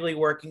 specifically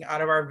working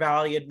out of our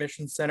Valley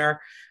Admissions Center.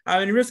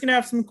 And we're just going to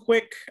have some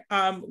quick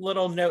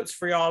little notes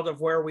for y'all of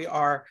where we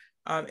are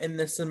in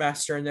this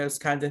semester and those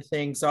kinds of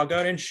things. So I'll go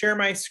ahead and share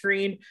my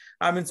screen.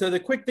 And so the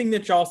quick thing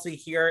that y'all see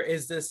here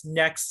is this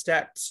next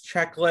steps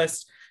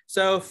checklist.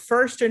 So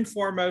first and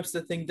foremost,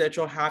 the thing that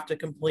you'll have to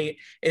complete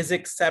is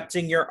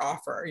accepting your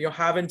offer. You'll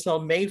have until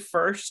May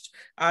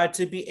 1st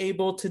to be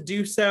able to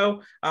do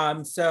so.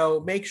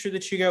 So make sure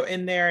that you go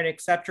in there and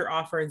accept your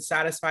offer and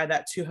satisfy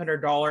that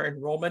 $200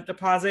 enrollment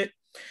deposit.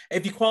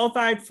 If you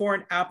qualified for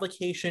an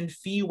application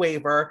fee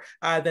waiver,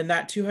 then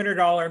that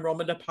 $200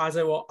 enrollment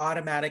deposit will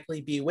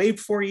automatically be waived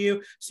for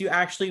you. So you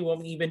actually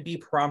won't even be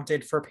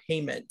prompted for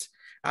payment.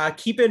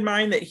 Keep in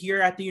mind that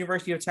here at the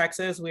University of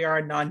Texas, we are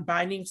a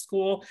non-binding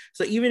school.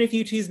 So even if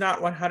UT is not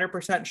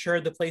 100%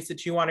 sure the place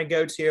that you want to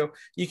go to,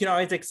 you can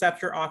always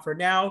accept your offer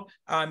now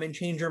and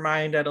change your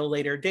mind at a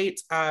later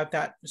date if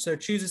that so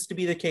chooses to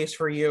be the case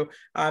for you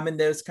and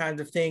those kinds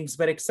of things.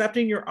 But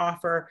accepting your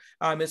offer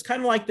is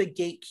kind of like the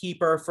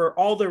gatekeeper for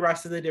all the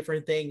rest of the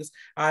different things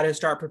to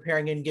start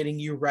preparing and getting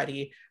you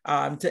ready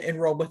to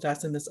enroll with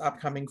us in this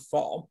upcoming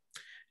fall.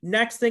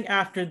 Next thing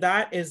after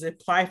that is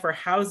apply for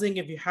housing.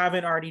 If you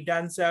haven't already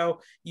done so,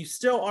 you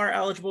still are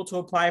eligible to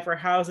apply for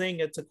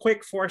housing. It's a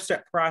quick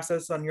 4-step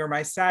process on your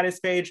My Status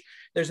page.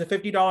 There's a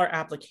 $50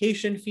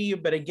 application fee,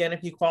 but again,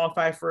 if you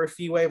qualify for a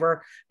fee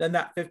waiver, then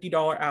that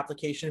 $50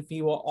 application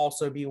fee will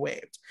also be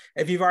waived.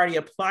 If you've already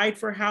applied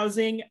for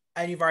housing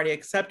and you've already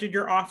accepted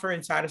your offer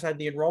and satisfied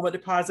the enrollment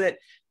deposit,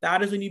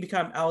 that is when you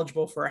become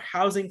eligible for a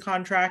housing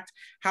contract.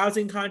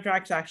 Housing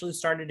contracts actually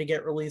started to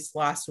get released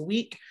last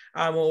week.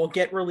 Will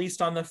get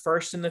released on the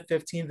 1st and the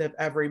 15th of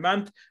every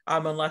month,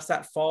 unless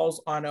that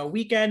falls on a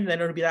weekend,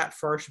 then it'll be that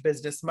first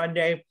business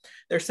Monday.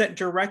 They're sent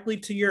directly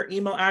to your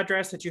email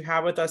address that you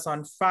have with us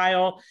on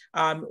file.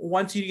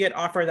 Once you get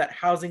offered that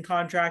housing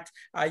contract,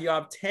 you'll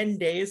have 10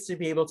 days to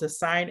be able to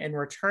sign and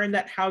return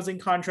that housing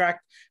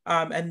contract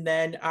and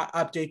then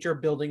update your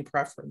building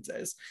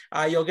preferences.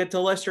 You'll get to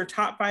list your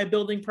top 5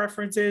 building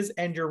preferences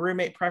and your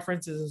roommate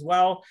preferences as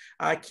well.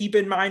 Keep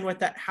in mind with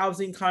that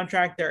housing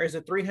contract, there is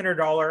a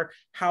 $300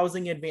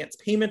 housing advance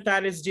payment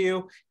that is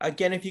due.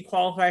 Again, if you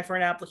qualify for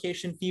an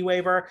application fee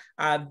waiver,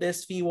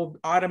 this fee will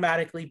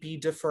automatically be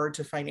deferred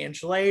to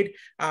financial aid.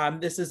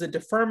 This is a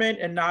deferment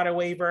and not a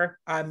waiver,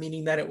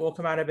 meaning that it will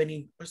come out of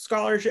any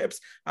scholarships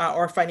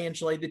or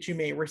financial aid that you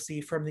may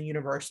receive from the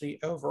university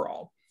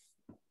overall.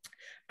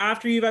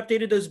 After you've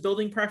updated those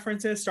building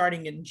preferences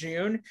starting in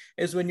June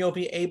is when you'll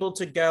be able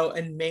to go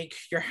and make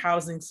your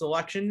housing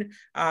selection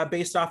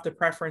based off the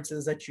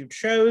preferences that you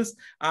chose.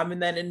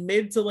 And then in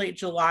mid to late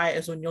July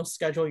is when you'll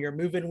schedule your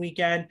move-in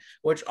weekend,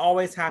 which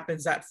always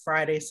happens that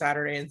Friday,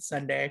 Saturday, and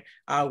Sunday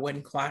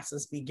when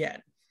classes begin.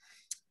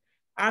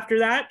 After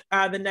that,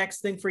 the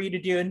next thing for you to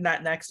do in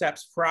that next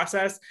steps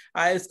process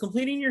is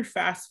completing your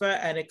FAFSA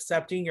and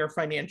accepting your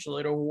financial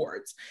aid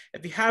awards.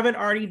 If you haven't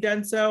already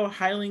done so, I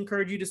highly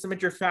encourage you to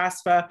submit your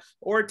FAFSA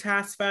or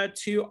TASFA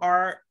to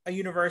our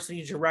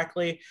university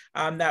directly.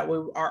 That way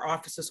our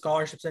Office of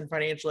Scholarships and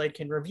Financial Aid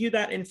can review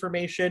that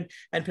information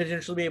and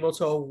potentially be able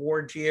to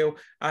award you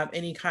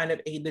any kind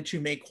of aid that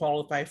you may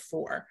qualify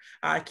for.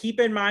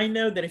 Keep in mind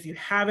though that if you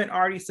haven't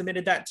already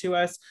submitted that to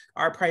us,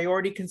 our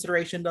priority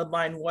consideration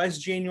deadline was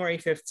January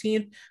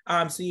 15th,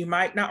 so you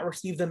might not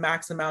receive the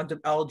max amount of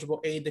eligible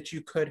aid that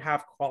you could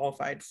have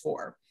qualified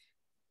for.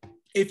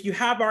 If you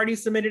have already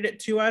submitted it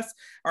to us,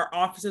 our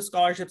Office of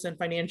Scholarships and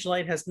Financial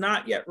Aid has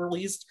not yet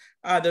released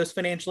those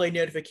financial aid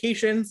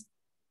notifications.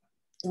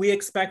 We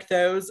expect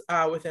those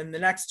within the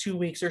next 2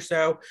 weeks or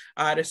so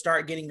to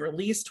start getting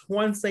released.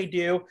 Once they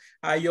do,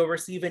 you'll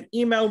receive an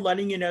email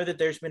letting you know that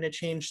there's been a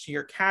change to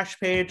your cash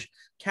page.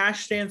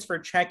 Cash stands for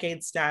check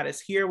aid status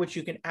here, which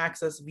you can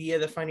access via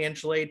the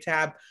financial aid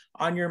tab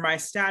on your My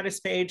Status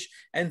page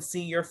and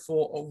see your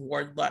full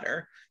award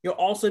letter. You'll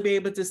also be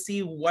able to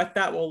see what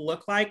that will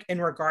look like in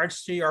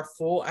regards to your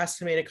full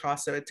estimated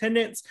cost of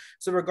attendance.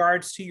 So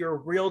regards to your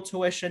real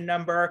tuition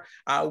number,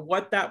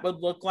 what that would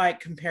look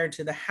like compared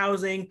to the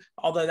housing,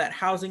 although that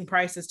housing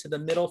price is to the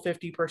middle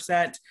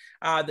 50%,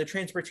 the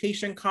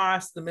transportation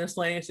costs, the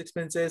miscellaneous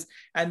expenses,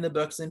 and the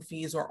books and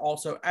fees are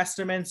also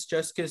estimates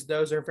just because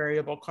those are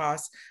variable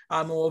costs.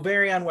 It will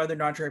vary on whether or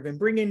not you're even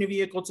bringing a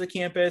vehicle to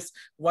campus,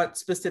 what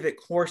specific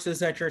courses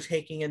that you're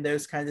taking, and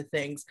those kinds of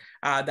things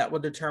that will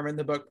determine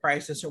the book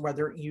prices or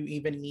whether you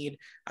even need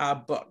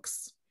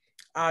books.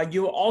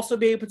 You will also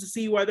be able to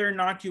see whether or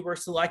not you were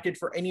selected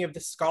for any of the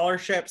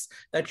scholarships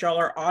that y'all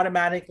are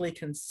automatically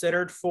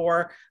considered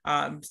for.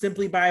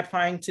 Simply by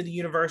applying to the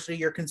university,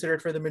 you're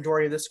considered for the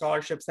majority of the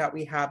scholarships that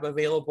we have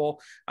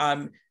available.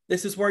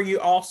 This is where you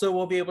also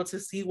will be able to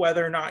see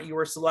whether or not you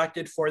were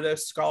selected for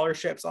those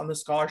scholarships on the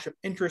scholarship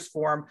interest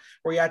form,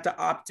 where you had to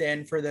opt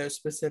in for those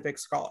specific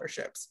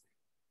scholarships.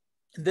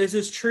 This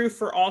is true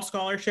for all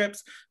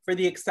scholarships, for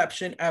the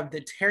exception of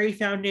the Terry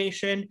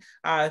Foundation.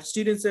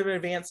 Students that have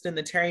advanced in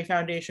the Terry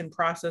Foundation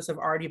process have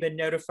already been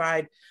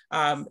notified.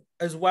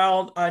 As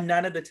well,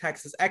 none of the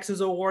Texas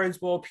X's awards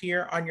will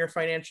appear on your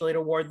financial aid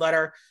award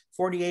letter.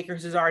 40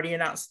 Acres has already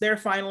announced their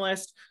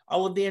finalist.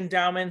 All of the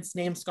endowments,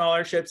 named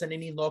scholarships, and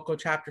any local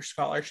chapter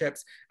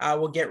scholarships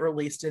will get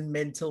released in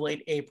mid to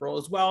late April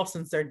as well,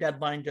 since their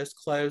deadline just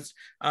closed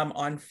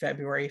on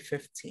February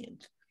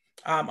 15th.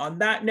 On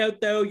that note,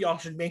 though, y'all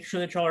should make sure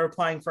that y'all are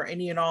applying for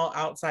any and all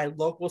outside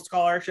local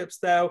scholarships,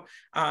 though,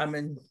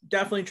 and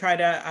definitely try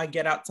to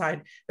get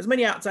outside as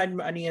many outside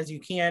money as you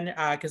can,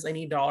 because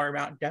any dollar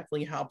amount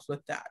definitely helps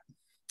with that.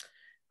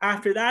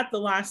 After that, the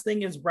last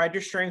thing is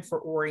registering for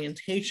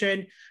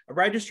orientation.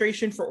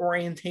 Registration for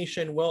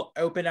orientation will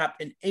open up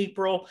in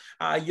April.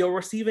 You'll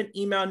receive an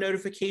email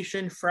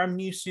notification from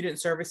New Student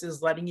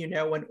Services letting you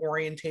know when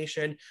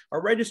orientation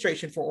or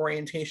registration for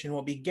orientation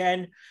will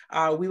begin.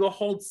 We will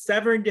hold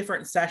 7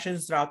 different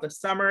sessions throughout the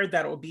summer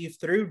that will be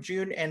through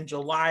June and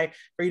July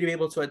for you to be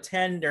able to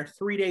attend. They're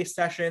 3-day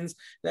sessions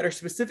that are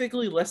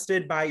specifically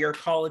listed by your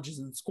colleges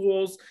and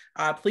schools.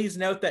 Please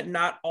note that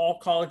not all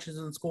colleges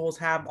and schools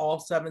have all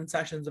 7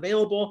 sessions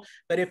available,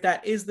 but if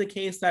that is the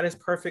case, that is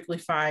perfectly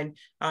fine,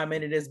 and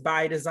it is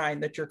by design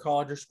that your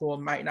college or school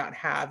might not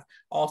have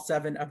all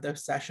 7 of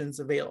those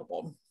sessions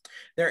available.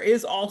 There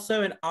is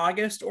also an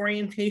August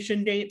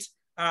orientation date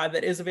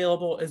that is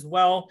available as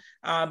well,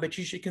 but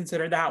you should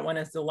consider that one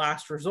as the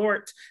last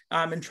resort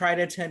and try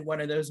to attend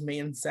one of those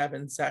main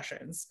 7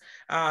 sessions.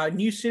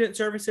 New Student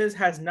Services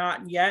has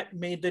not yet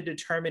made the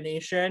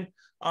determination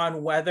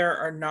on whether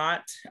or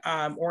not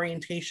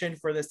orientation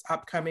for this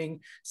upcoming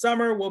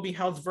summer will be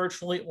held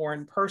virtually or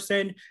in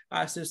person.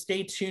 So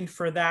stay tuned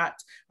for that.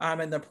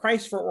 And the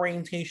price for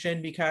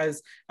orientation,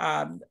 because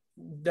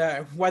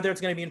whether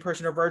it's going to be in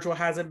person or virtual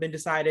hasn't been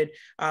decided,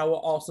 will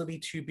also be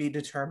to be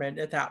determined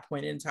at that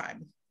point in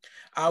time.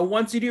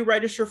 Once you do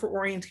register for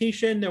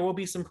orientation, there will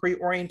be some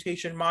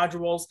pre-orientation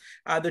modules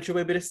that you'll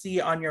be able to see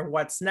on your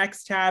What's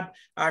Next tab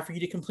for you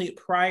to complete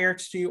prior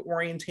to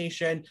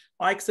orientation,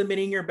 like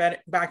submitting your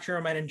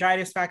bacterial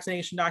meningitis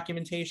vaccination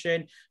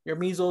documentation, your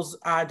measles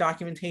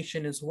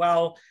documentation as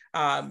well,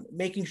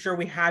 making sure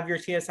we have your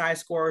TSI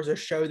scores or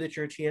show that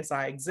you're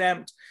TSI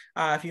exempt.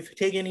 If you've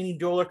taken any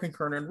dual or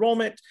concurrent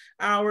enrollment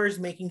hours,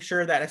 making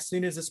sure that as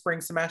soon as the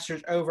spring semester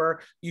is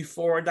over, you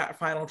forward that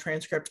final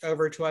transcript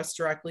over to us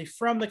directly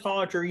from the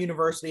college or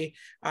university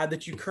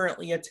that you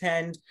currently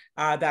attend.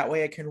 That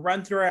way it can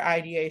run through our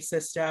IDA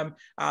system.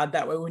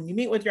 That way when you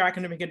meet with your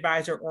academic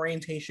advisor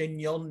orientation,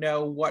 you'll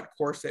know what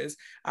courses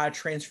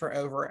transfer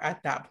over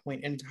at that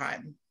point in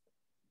time.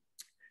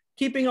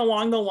 Keeping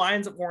along the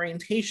lines of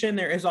orientation,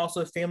 there is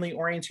also family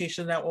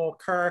orientation that will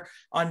occur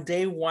on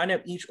day 1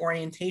 of each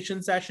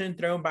orientation session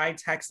thrown by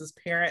Texas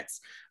parents.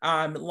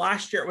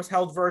 Last year it was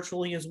held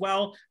virtually as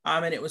well,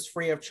 and it was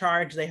free of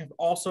charge. They have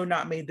also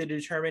not made the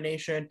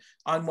determination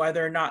on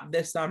whether or not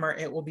this summer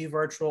it will be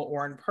virtual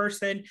or in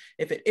person.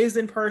 If it is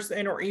in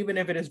person, or even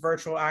if it is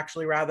virtual,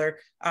 actually rather,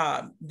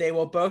 they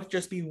will both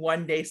just be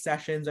 1-day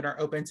sessions and are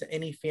open to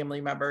any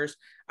family members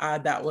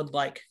that would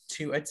like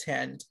to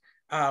attend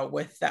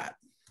with that.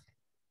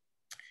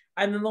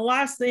 And then the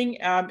last thing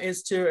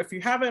is to, if you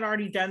haven't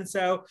already done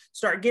so,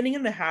 start getting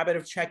in the habit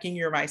of checking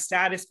your My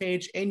Status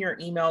page in your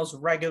emails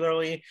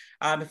regularly.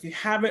 If you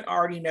haven't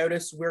already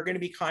noticed, we're going to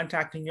be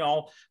contacting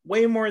y'all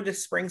way more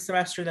this spring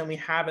semester than we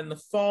have in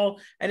the fall,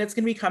 and it's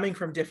going to be coming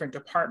from different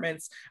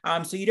departments.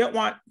 So you don't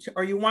want to,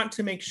 or you want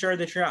to make sure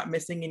that you're not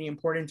missing any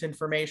important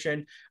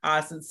information,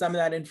 since some of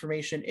that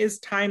information is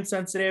time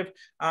sensitive,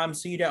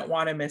 so you don't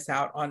want to miss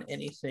out on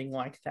anything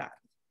like that.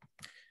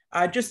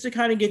 Just to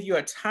kind of give you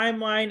a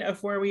timeline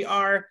of where we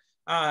are,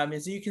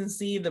 as you can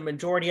see, the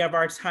majority of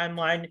our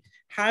timeline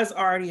has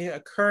already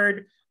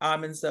occurred.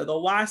 And so the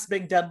last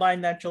big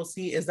deadline that you'll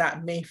see is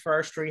that May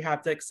 1st, where you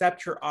have to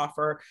accept your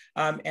offer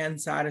and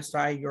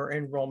satisfy your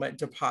enrollment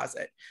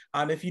deposit.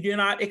 If you do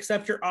not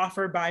accept your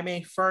offer by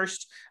May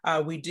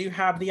 1st, we do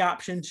have the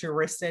option to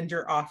rescind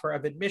your offer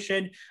of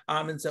admission.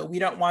 And so we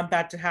don't want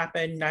that to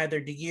happen,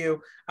 neither do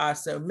you.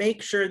 So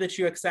make sure that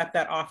you accept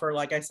that offer.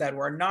 Like I said,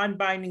 we're a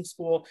non-binding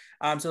school.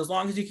 So as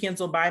long as you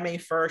cancel by May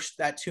 1st,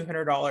 that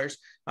 $200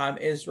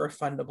 is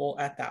refundable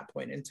at that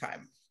point in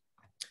time.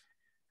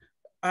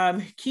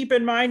 Keep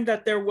in mind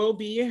that there will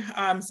be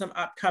some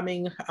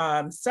upcoming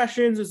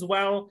sessions as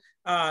well.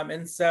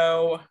 And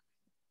so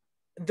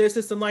this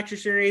is some lecture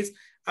series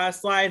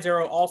slides. There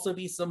will also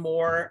be some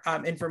more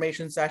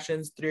information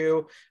sessions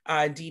through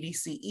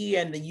DDCE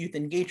and the Youth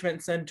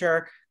Engagement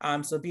Center.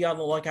 So be on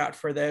the lookout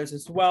for those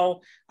as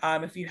well.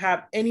 If you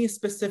have any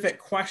specific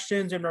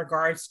questions in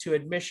regards to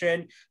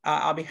admission,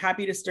 I'll be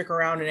happy to stick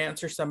around and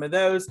answer some of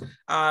those.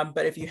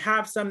 But if you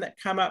have some that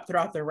come up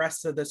throughout the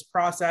rest of this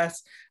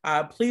process,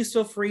 please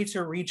feel free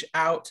to reach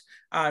out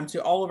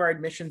to all of our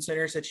admission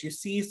centers that you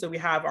see. So we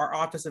have our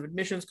Office of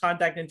Admissions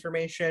contact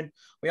information.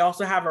 We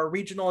also have our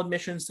regional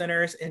admission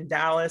centers in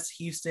Dallas,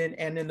 Houston,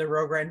 and in the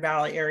Rio Grande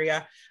Valley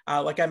area.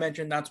 Like I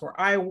mentioned, that's where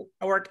I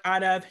work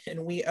out of,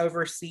 and we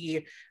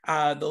oversee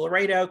the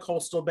Laredo,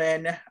 Coastal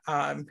Bend,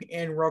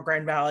 and Rio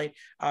Grande Valley.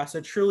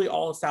 So truly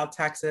all of South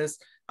Texas.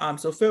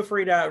 So feel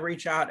free to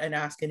reach out and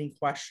ask any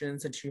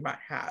questions that you might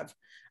have.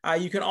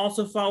 You can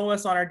also follow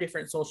us on our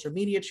different social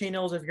media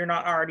channels if you're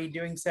not already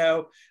doing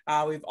so.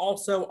 We've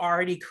also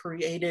already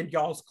created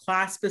y'all's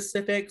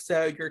class-specific,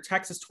 so your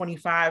Texas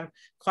 25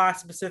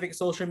 class-specific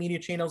social media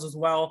channels as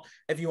well.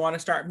 If you want to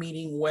start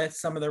meeting with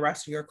some of the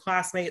rest of your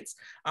classmates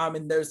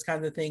and those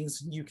kinds of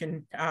things, you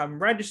can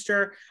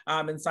register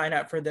and sign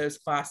up for those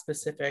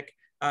class-specific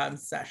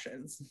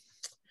sessions.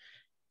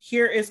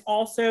 Here is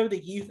also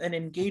the Youth and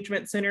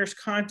Engagement Center's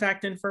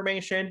contact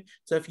information.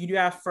 So if you do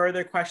have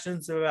further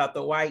questions about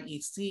the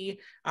YEC,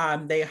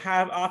 they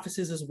have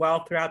offices as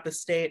well throughout the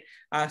state.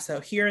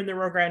 So here in the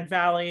Rio Grande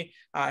Valley,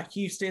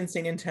 Houston,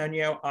 San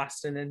Antonio,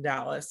 Austin, and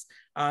Dallas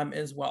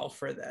as well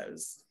for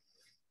those.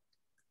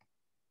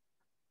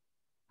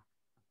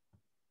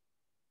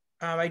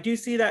 I do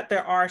see that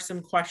there are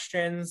some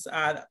questions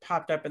that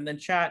popped up in the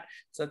chat.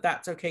 So if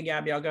that's okay,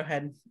 Gabby, I'll go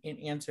ahead and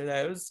answer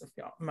those if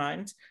you don't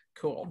mind.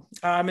 Cool.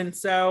 And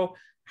so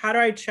how do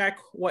I check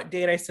what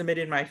date I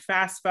submitted my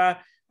FAFSA?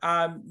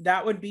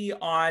 That would be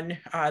on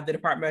the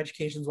Department of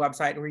Education's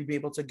website where you'd be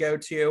able to go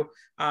to.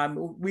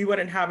 We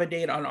wouldn't have a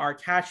date on our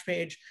catch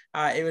page.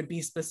 It would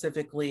be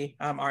specifically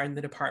on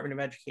the Department of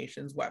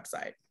Education's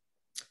website.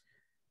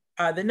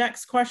 The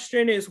next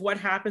question is what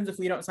happens if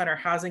we don't sign our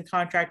housing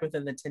contract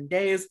within the 10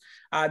 days?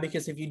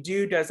 Because if you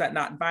do, does that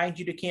not bind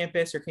you to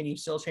campus or can you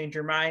still change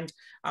your mind?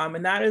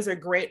 And that is a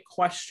great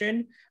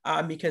question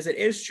because it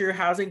is true,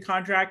 housing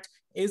contract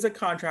is a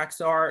contract.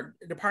 So our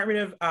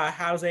Department of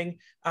Housing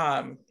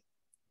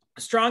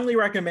strongly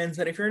recommends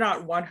that if you're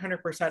not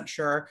 100%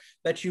 sure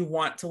that you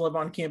want to live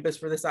on campus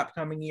for this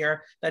upcoming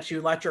year, that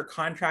you let your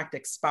contract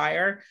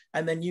expire,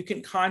 and then you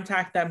can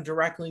contact them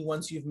directly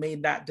once you've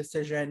made that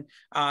decision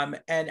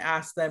and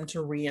ask them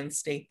to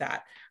reinstate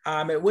that.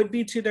 It would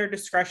be to their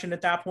discretion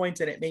at that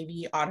point, and it may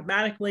be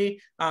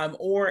automatically,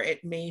 or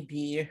it may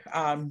be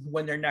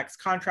when their next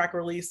contract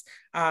release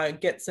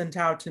gets sent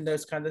out and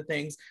those kinds of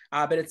things.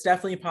 But it's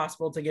definitely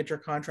possible to get your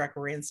contract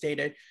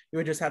reinstated. You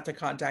would just have to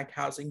contact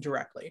housing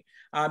directly.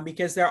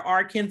 Because there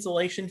are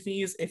cancellation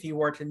fees if you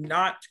were to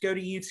not go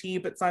to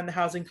UT but sign the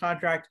housing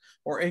contract,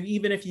 or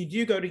even if you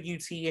do go to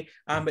UT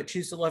but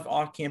choose to live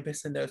off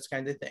campus and those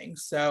kinds of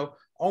things. So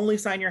only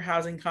sign your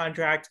housing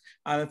contract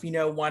if you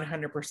know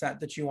 100%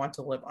 that you want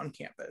to live on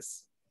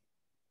campus.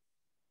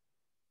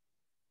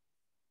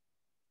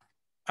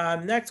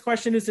 Next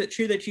question, is it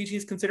true that UT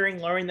is considering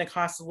lowering the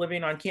cost of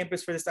living on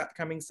campus for this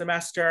upcoming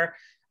semester?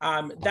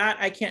 That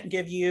I can't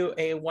give you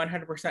a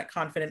 100%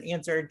 confident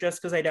answer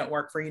just because I don't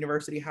work for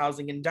University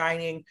Housing and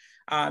Dining.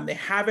 They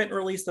haven't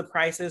released the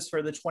prices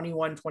for the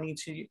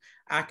 21-22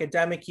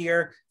 academic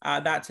year.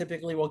 That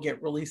typically will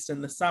get released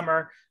in the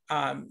summer.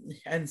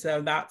 And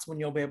so that's when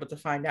you'll be able to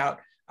find out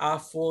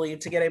fully.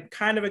 To get a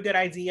kind of a good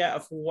idea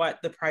of what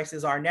the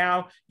prices are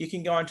now, you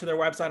can go onto their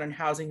website on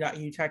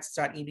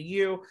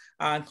housing.utexas.edu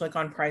and click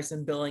on price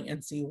and billing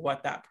and see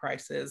what that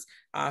price is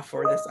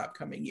for this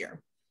upcoming year.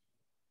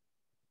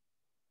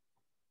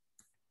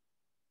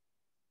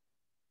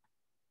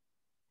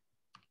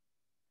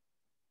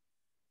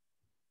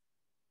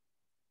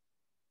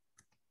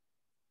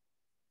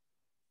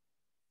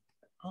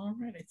 All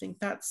right, I think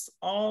that's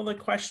all the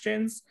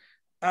questions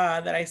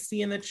that I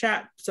see in the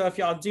chat. So if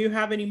y'all do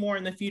have any more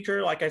in the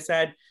future, like I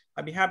said,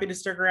 I'd be happy to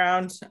stick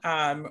around,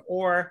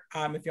 or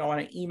if y'all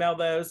want to email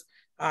those,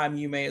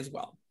 you may as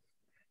well.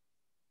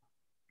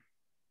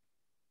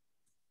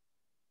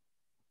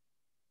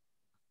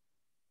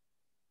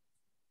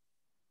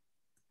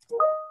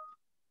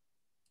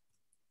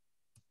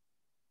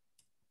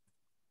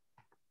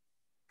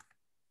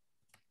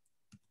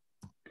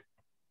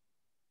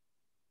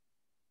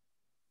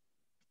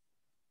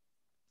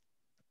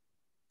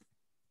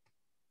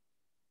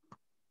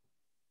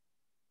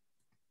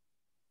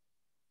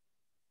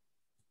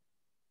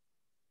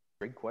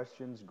 Great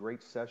questions,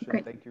 great session.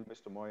 Great. Thank you,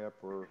 Mr. Moya,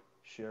 for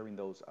sharing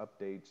those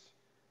updates.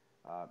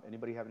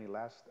 Anybody have any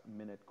last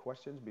minute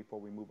questions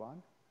before we move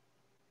on?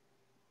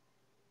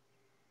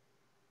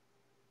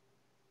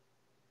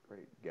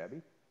 Great.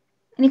 Gabby?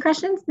 Any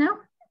questions? No?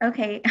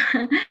 Okay.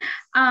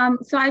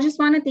 So I just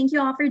want to thank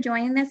you all for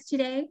joining us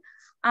today.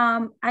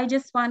 I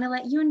just want to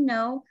let you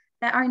know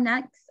that our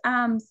next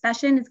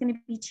session is going to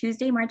be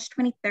Tuesday, March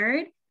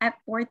 23rd at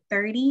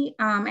 4:30,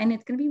 and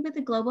it's going to be with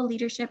the Global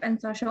Leadership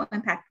and Social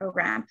Impact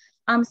Program.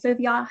 So if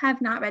y'all have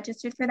not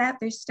registered for that,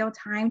 there's still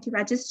time to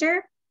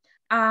register.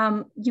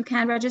 You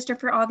can register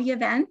for all the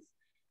events.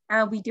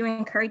 We do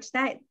encourage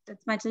that, as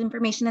much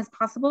information as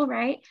possible,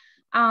 right?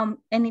 And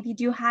if you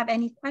do have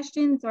any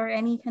questions or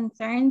any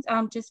concerns,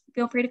 just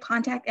feel free to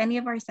contact any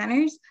of our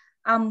centers.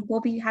 We'll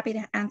be happy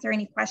to answer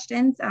any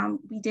questions.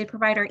 We did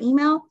provide our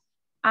email.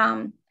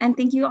 And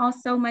thank you all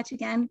so much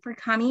again for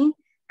coming,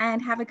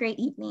 and have a great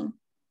evening.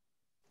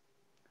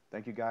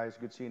 Thank you guys.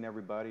 Good seeing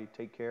everybody.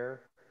 Take care.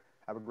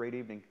 Have a great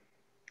evening.